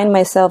to remind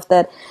myself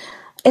that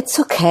it's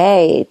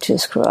okay to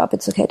screw up.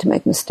 It's okay to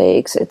make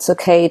mistakes. It's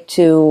okay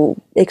to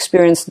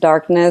experience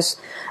darkness,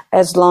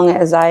 as long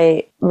as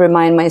I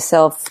remind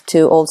myself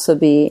to also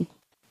be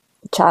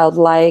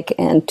childlike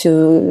and to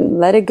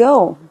let it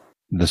go.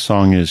 The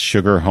song is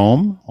Sugar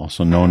Home,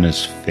 also known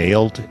as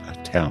Failed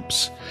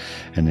Attempts,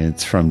 and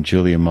it's from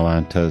Julia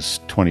Malanta's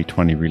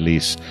 2020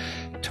 release,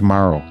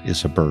 Tomorrow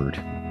is a Bird.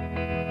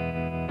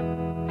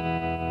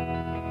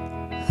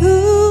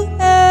 Who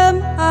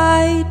am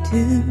I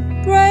to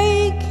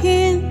break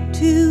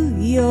into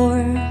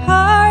your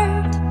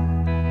heart?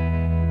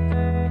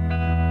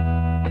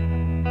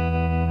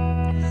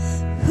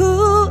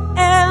 Who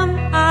am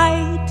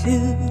I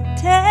to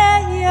tear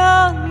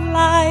your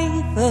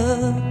life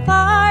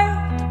apart?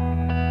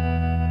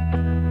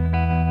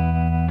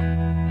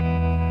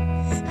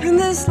 In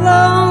this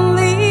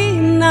lonely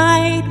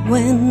night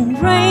when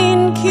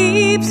rain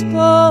keeps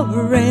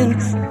pouring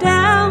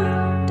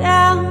down,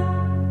 down,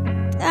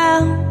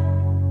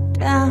 down,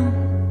 down,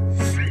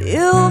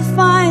 you'll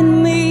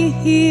find me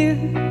here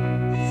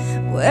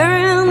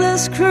wearing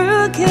this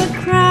crooked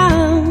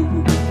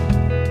crown.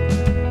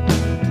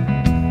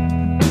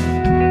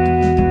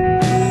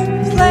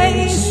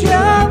 Place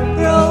your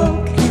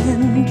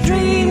broken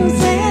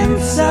dreams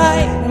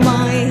inside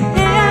my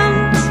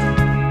hands.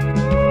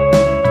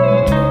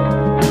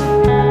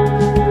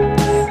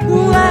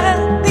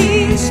 Let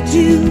these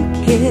two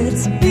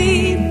kids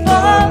be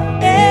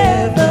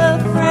forever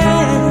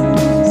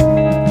friends.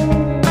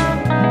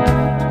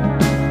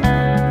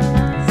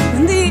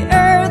 When the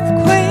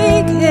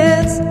earthquake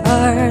hits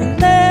our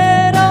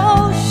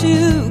little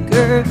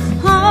sugar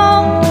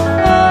home,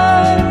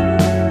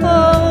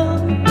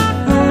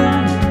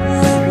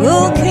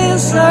 we'll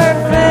kiss our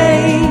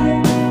fate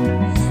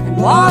and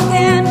walk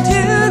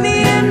into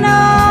the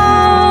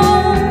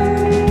unknown,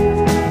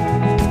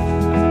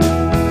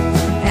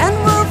 and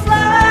we'll fly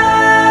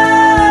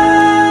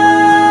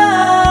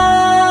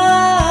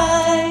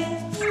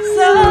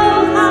so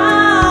high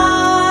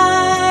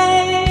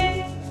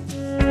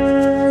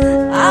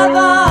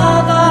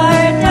above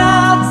our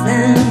doubts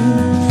and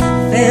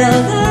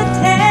failed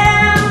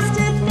attempts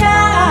to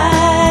die.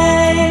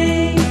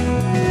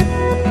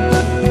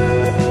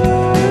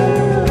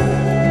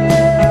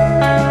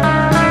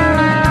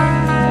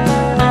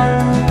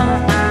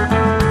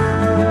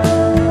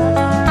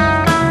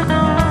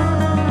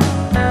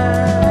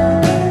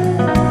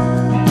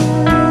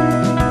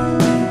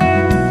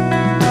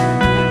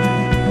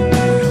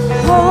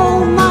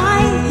 Hold my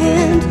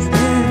hand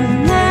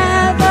and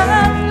never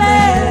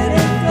let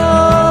it go.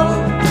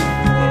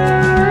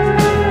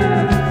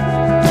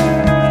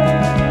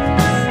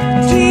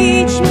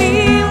 Teach me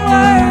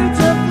words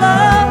of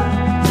love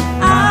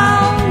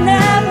I'll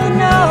never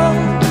know.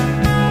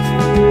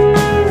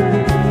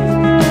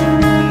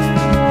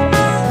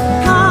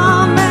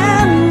 Come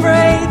and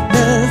break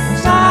the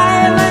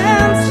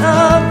silence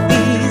of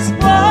these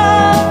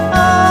walls.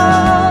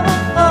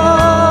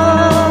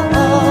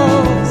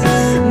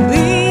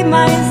 Be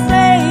my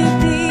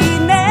safety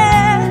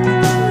net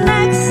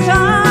next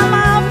time I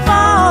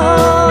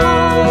fall,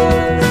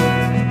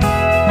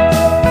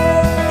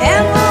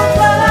 and we'll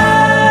fly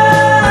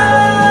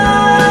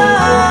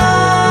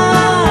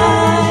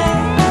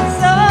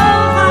so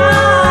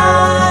high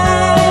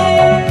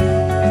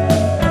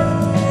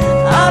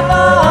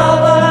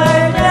above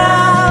our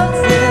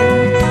doubts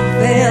and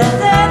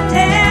failed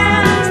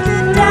attempts to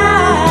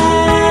die,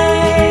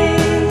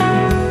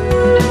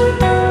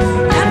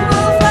 and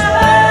we'll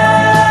fly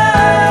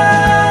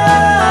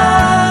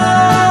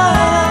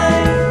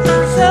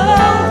so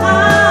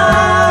high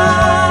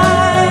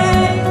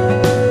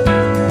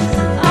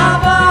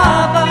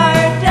above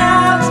our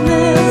doubts,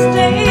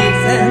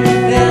 mistakes, and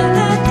failed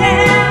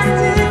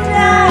attempts to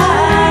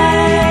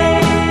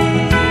die,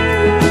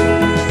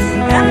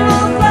 and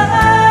we'll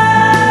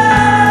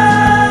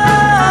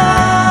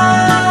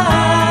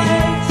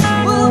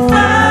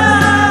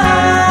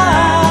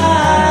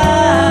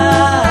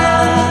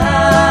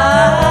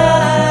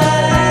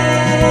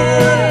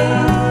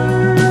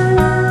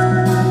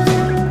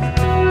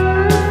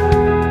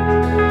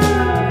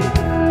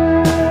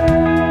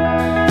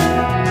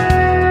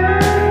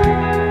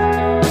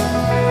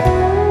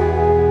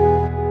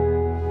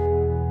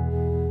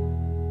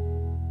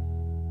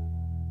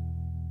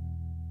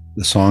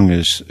The song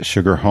is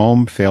Sugar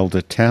Home, Failed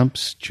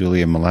Attempts.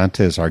 Julia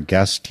Malanta is our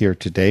guest here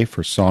today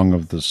for Song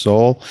of the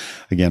Soul.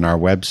 Again, our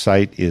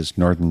website is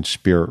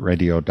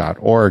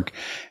northernspiritradio.org,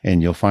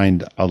 and you'll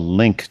find a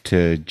link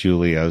to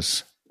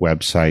Julia's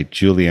website,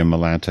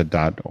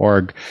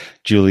 juliamalanta.org.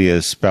 Julia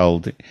is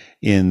spelled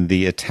in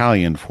the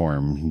Italian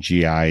form,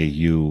 Giulia.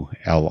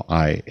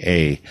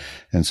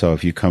 And so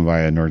if you come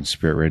via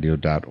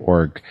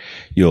northernspiritradio.org,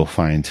 you'll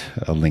find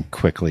a link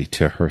quickly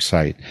to her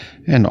site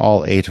and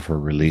all 8 of her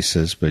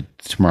releases. But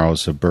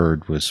Tomorrow's a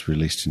Bird was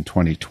released in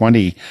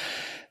 2020.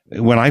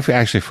 When I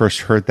actually first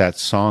heard that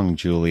song,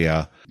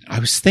 Julia, I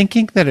was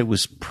thinking that it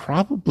was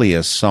probably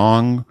a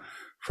song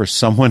for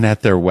someone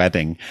at their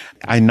wedding.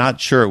 I'm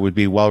not sure it would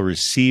be well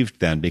received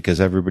then,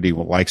 because everybody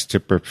likes to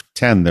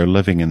pretend they're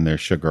living in their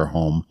sugar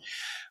home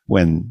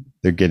when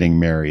they're getting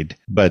married.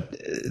 But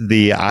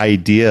the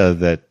idea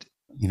that,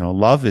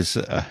 love is,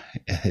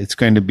 it's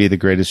going to be the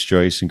greatest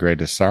joys and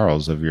greatest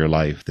sorrows of your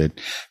life, that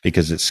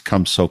because it's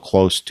come so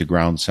close to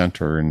ground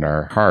center in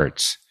our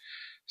hearts.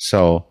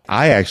 So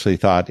I actually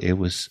thought it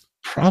was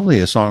probably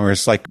a song where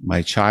it's like,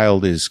 my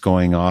child is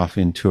going off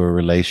into a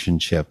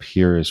relationship.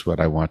 Here is what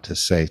I want to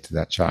say to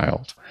that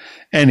child.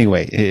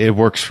 Anyway, it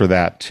works for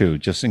that too,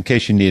 just in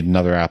case you need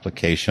another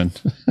application.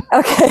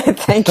 Okay,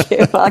 thank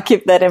you. I'll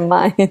keep that in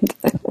mind.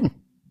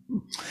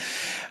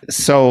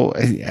 So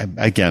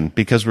again,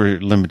 because we're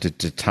limited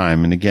to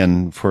time, and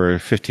again, for a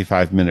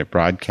 55-minute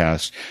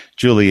broadcast,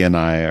 Julie and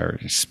I are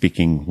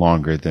speaking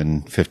longer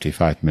than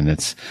 55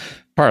 minutes.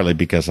 Partly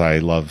because I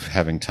love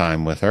having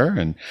time with her,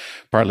 and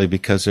partly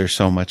because there's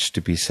so much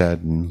to be said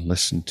and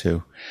listened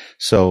to.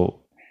 So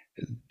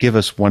give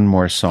us one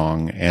more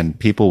song, and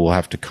people will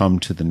have to come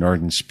to the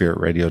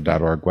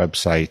northernspiritradio.org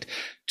website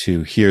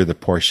to hear the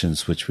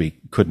portions which we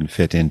couldn't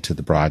fit into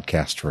the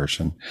broadcast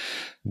version.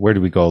 Where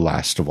do we go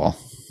last of all?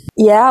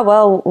 Yeah,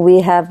 well,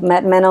 we have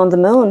Madman on the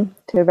Moon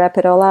to wrap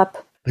it all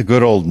up. The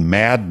good old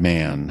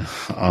Madman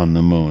on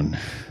the Moon.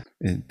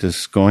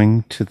 Does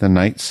going to the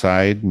night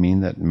side mean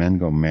that men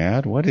go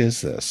mad? What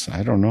is this?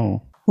 I don't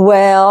know.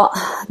 Well,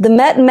 the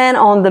Madman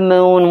on the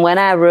Moon, when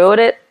I wrote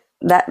it,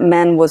 that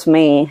man was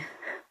me.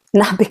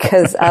 Not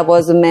because I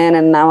was a man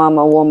and now I'm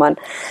a woman,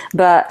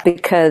 but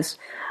because,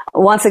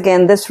 once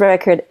again, this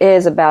record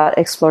is about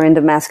exploring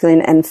the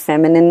masculine and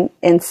feminine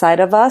inside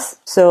of us.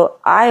 So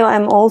I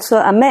am also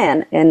a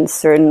man in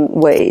certain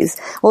ways.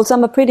 Also,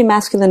 I'm a pretty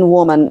masculine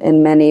woman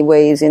in many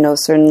ways.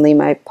 Certainly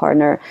my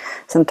partner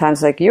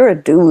sometimes like, you're a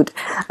dude,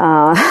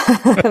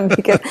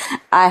 because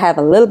I have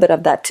a little bit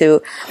of that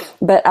too.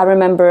 But I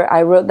remember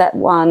I wrote that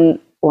one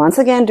once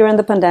again during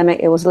the pandemic.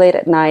 It was late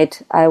at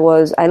night. I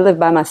lived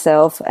by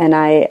myself, and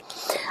I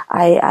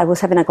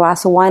was having a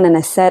glass of wine, and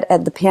I sat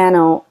at the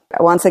piano.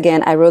 Once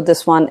again, I wrote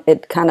this one.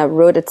 It kind of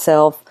wrote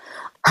itself.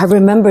 I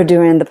remember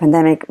during the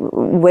pandemic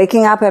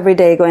waking up every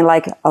day going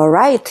like, all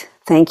right,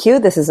 thank you.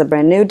 This is a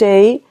brand new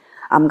day.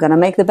 I'm going to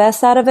make the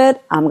best out of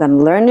it. I'm going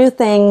to learn new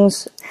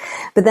things.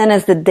 But then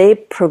as the day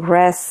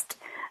progressed,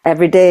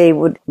 every day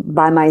would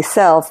by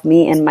myself,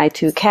 me and my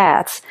 2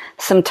 cats,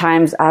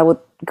 sometimes I would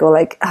go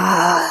like,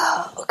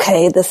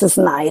 okay, this is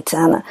night.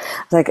 And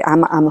like,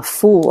 I'm a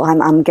fool.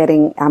 I'm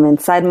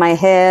inside my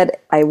head.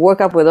 I woke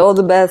up with all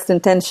the best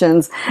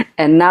intentions,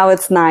 and now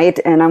it's night,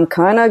 and I'm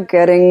kind of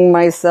getting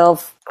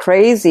myself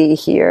crazy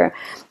here.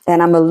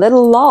 And I'm a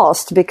little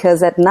lost,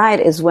 because at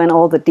night is when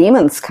all the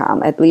demons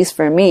come, at least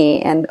for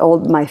me, and all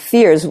my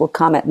fears will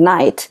come at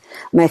night.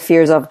 My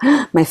fears of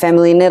my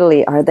family in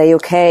Italy. Are they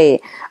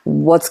okay?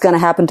 What's going to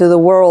happen to the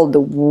world?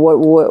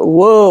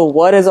 Whoa,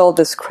 what is all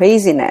this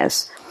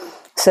craziness?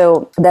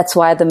 So that's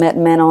why the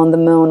Madman on the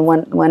Moon,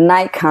 when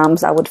night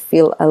comes, I would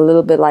feel a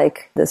little bit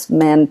like this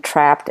man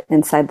trapped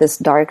inside this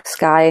dark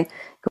sky,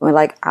 going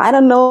like, I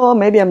don't know,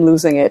 maybe I'm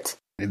losing it.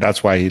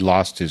 That's why he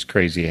lost his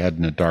crazy head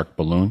in a dark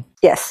balloon?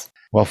 Yes.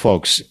 Well,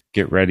 folks,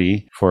 get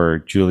ready for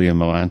Julia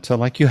Milanta.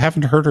 Like, you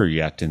haven't heard her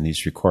yet in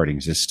these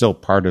recordings. It's still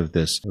part of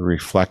this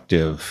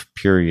reflective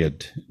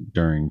period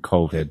during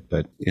COVID,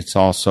 but it's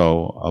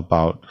also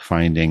about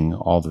finding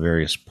all the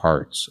various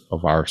parts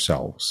of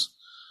ourselves.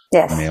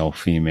 Yes. Male,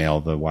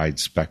 female, the wide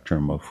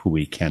spectrum of who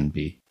we can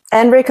be.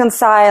 And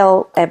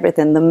reconcile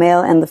everything, the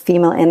male and the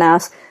female in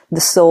us,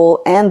 the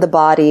soul and the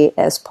body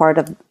as part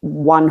of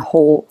one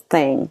whole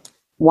thing,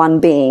 one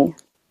being.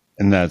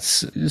 And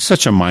that's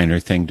such a minor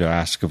thing to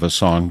ask of a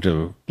song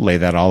to lay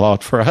that all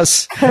out for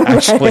us.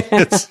 Actually,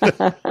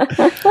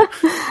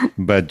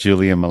 but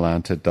Julia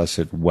Milanta does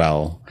it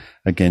well.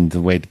 Again,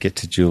 the way to get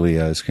to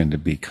Julia is going to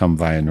be come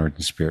via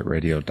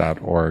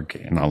northernspiritradio.org,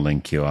 and I'll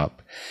link you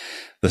up.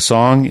 The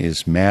song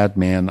is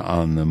Madman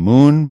on the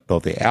Moon, though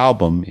the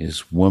album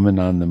is Woman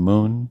on the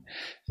Moon.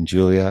 And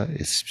Julia,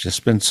 it's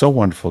just been so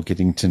wonderful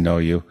getting to know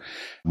you.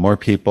 More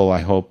people,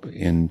 I hope,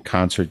 in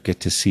concert get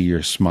to see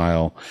your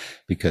smile,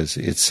 because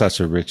it's such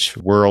a rich,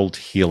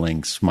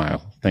 world-healing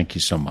smile. Thank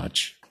you so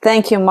much.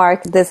 Thank you,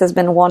 Mark. This has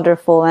been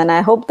wonderful, and I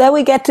hope that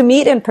we get to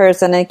meet in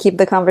person and keep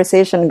the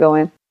conversation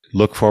going.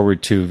 Look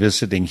forward to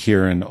visiting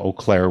here in Eau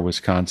Claire,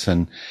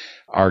 Wisconsin.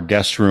 Our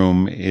guest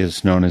room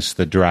is known as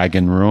the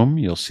Dragon Room.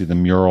 You'll see the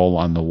mural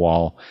on the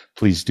wall.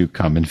 Please do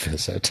come and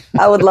visit.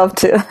 I would love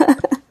to.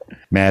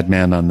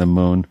 Madman on the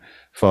Moon.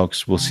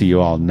 Folks, we'll see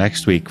you all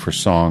next week for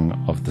Song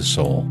of the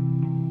Soul.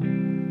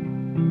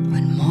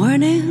 When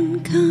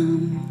morning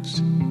comes,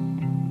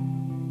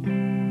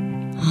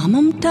 I'm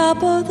on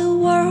top of the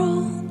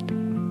world,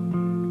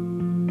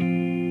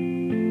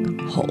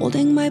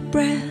 holding my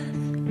breath,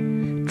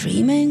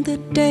 dreaming the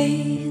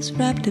days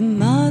wrapped in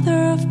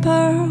mother of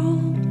pearl.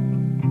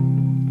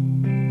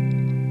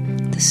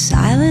 The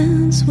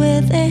silence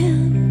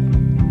within,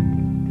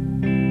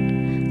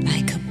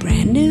 like a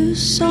brand new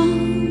song,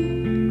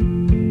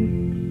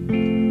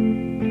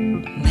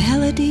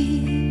 melody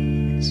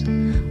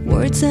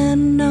words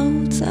and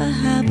notes I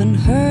haven't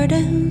heard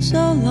in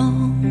so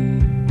long.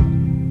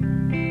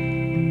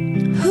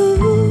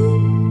 Ooh,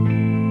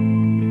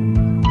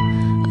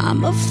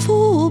 I'm a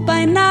fool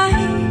by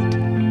night,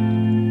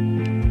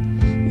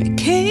 a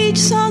caged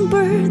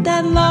songbird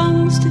that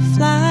longs to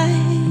fly,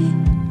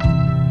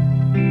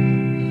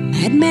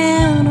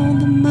 madman on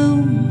the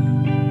moon,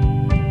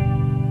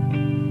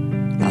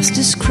 lost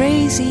his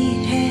crazy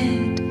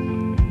head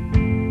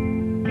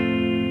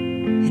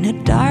in a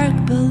dark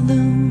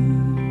balloon.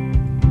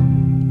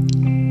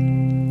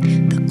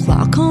 The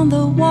clock on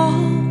the wall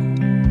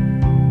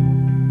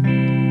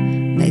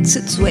makes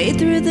its way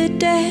through the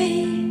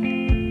day,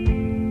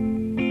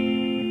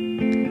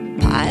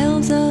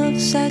 piles of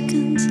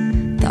seconds,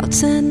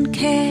 thoughts and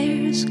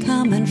cares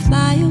come and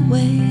fly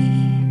away.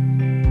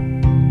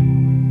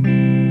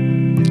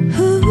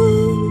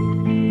 Ooh,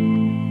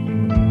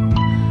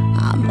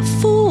 I'm a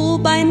fool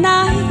by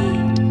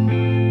night,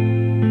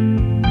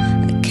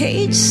 a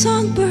caged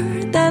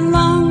songbird that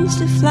longs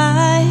to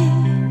fly,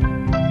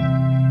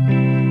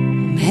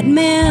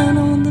 madman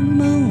on the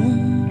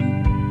moon,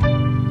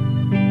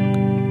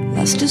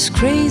 lost his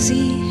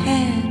crazy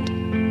head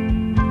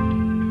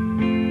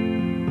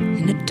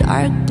in a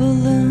dark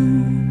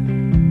balloon.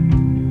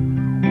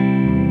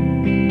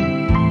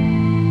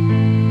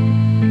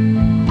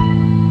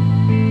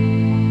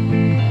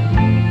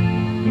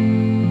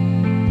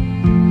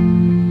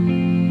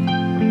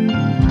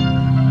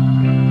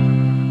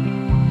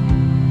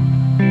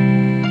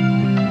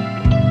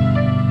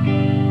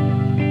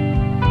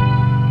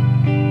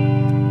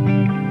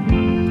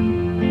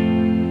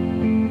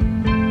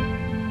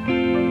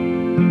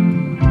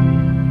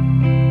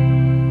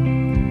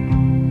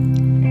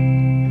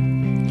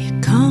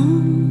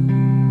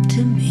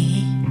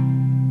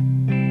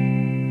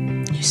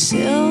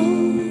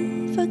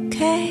 Silver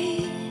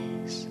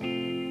case,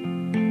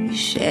 you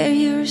share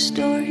your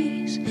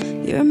stories,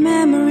 your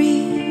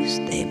memories,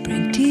 they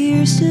bring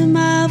tears to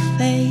my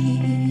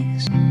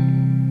face.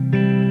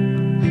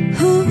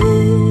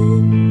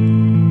 Ooh,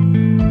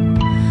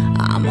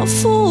 I'm a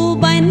fool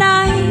by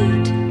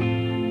night,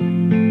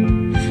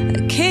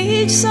 a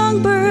caged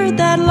songbird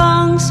that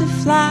longs to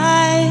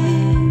fly,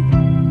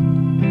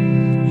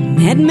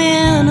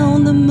 madman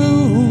on the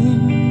moon,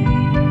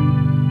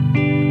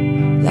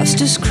 lost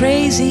his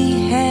crazy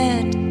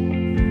head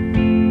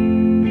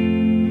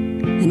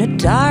in a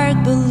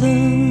dark balloon.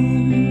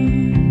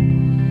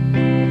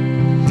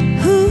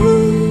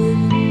 Ooh,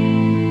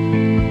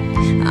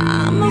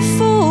 I'm a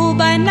fool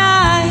by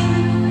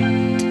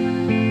night,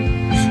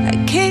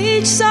 a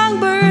caged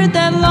songbird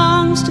that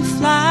longs to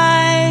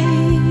fly,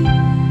 a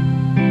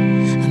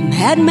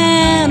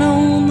madman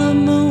on the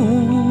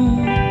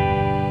moon,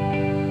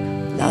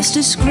 lost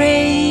his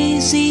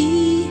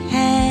crazy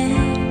head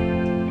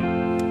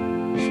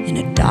in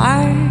a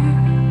dark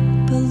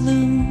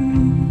balloon.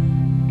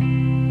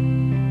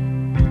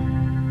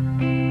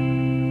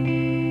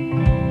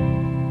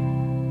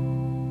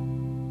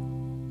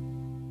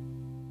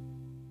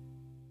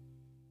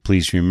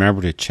 Please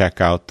remember to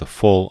check out the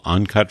full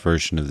uncut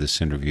version of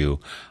this interview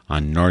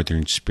on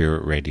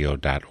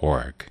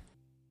northernspiritradio.org.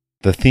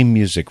 The theme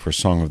music for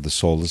Song of the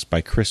Soul is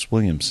by Chris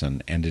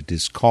Williamson, and it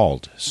is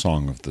called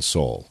Song of the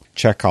Soul.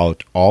 Check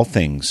out all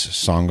things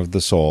Song of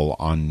the Soul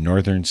on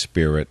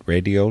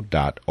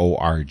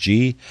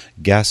northernspiritradio.org,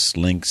 guests,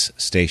 links,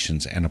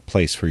 stations, and a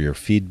place for your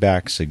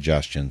feedback,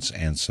 suggestions,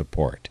 and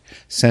support.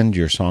 Send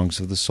your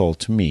Songs of the Soul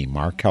to me,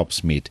 Mark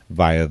Helpsmeet,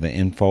 via the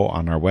info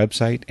on our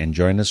website, and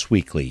join us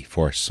weekly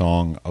for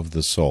Song of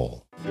the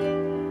Soul.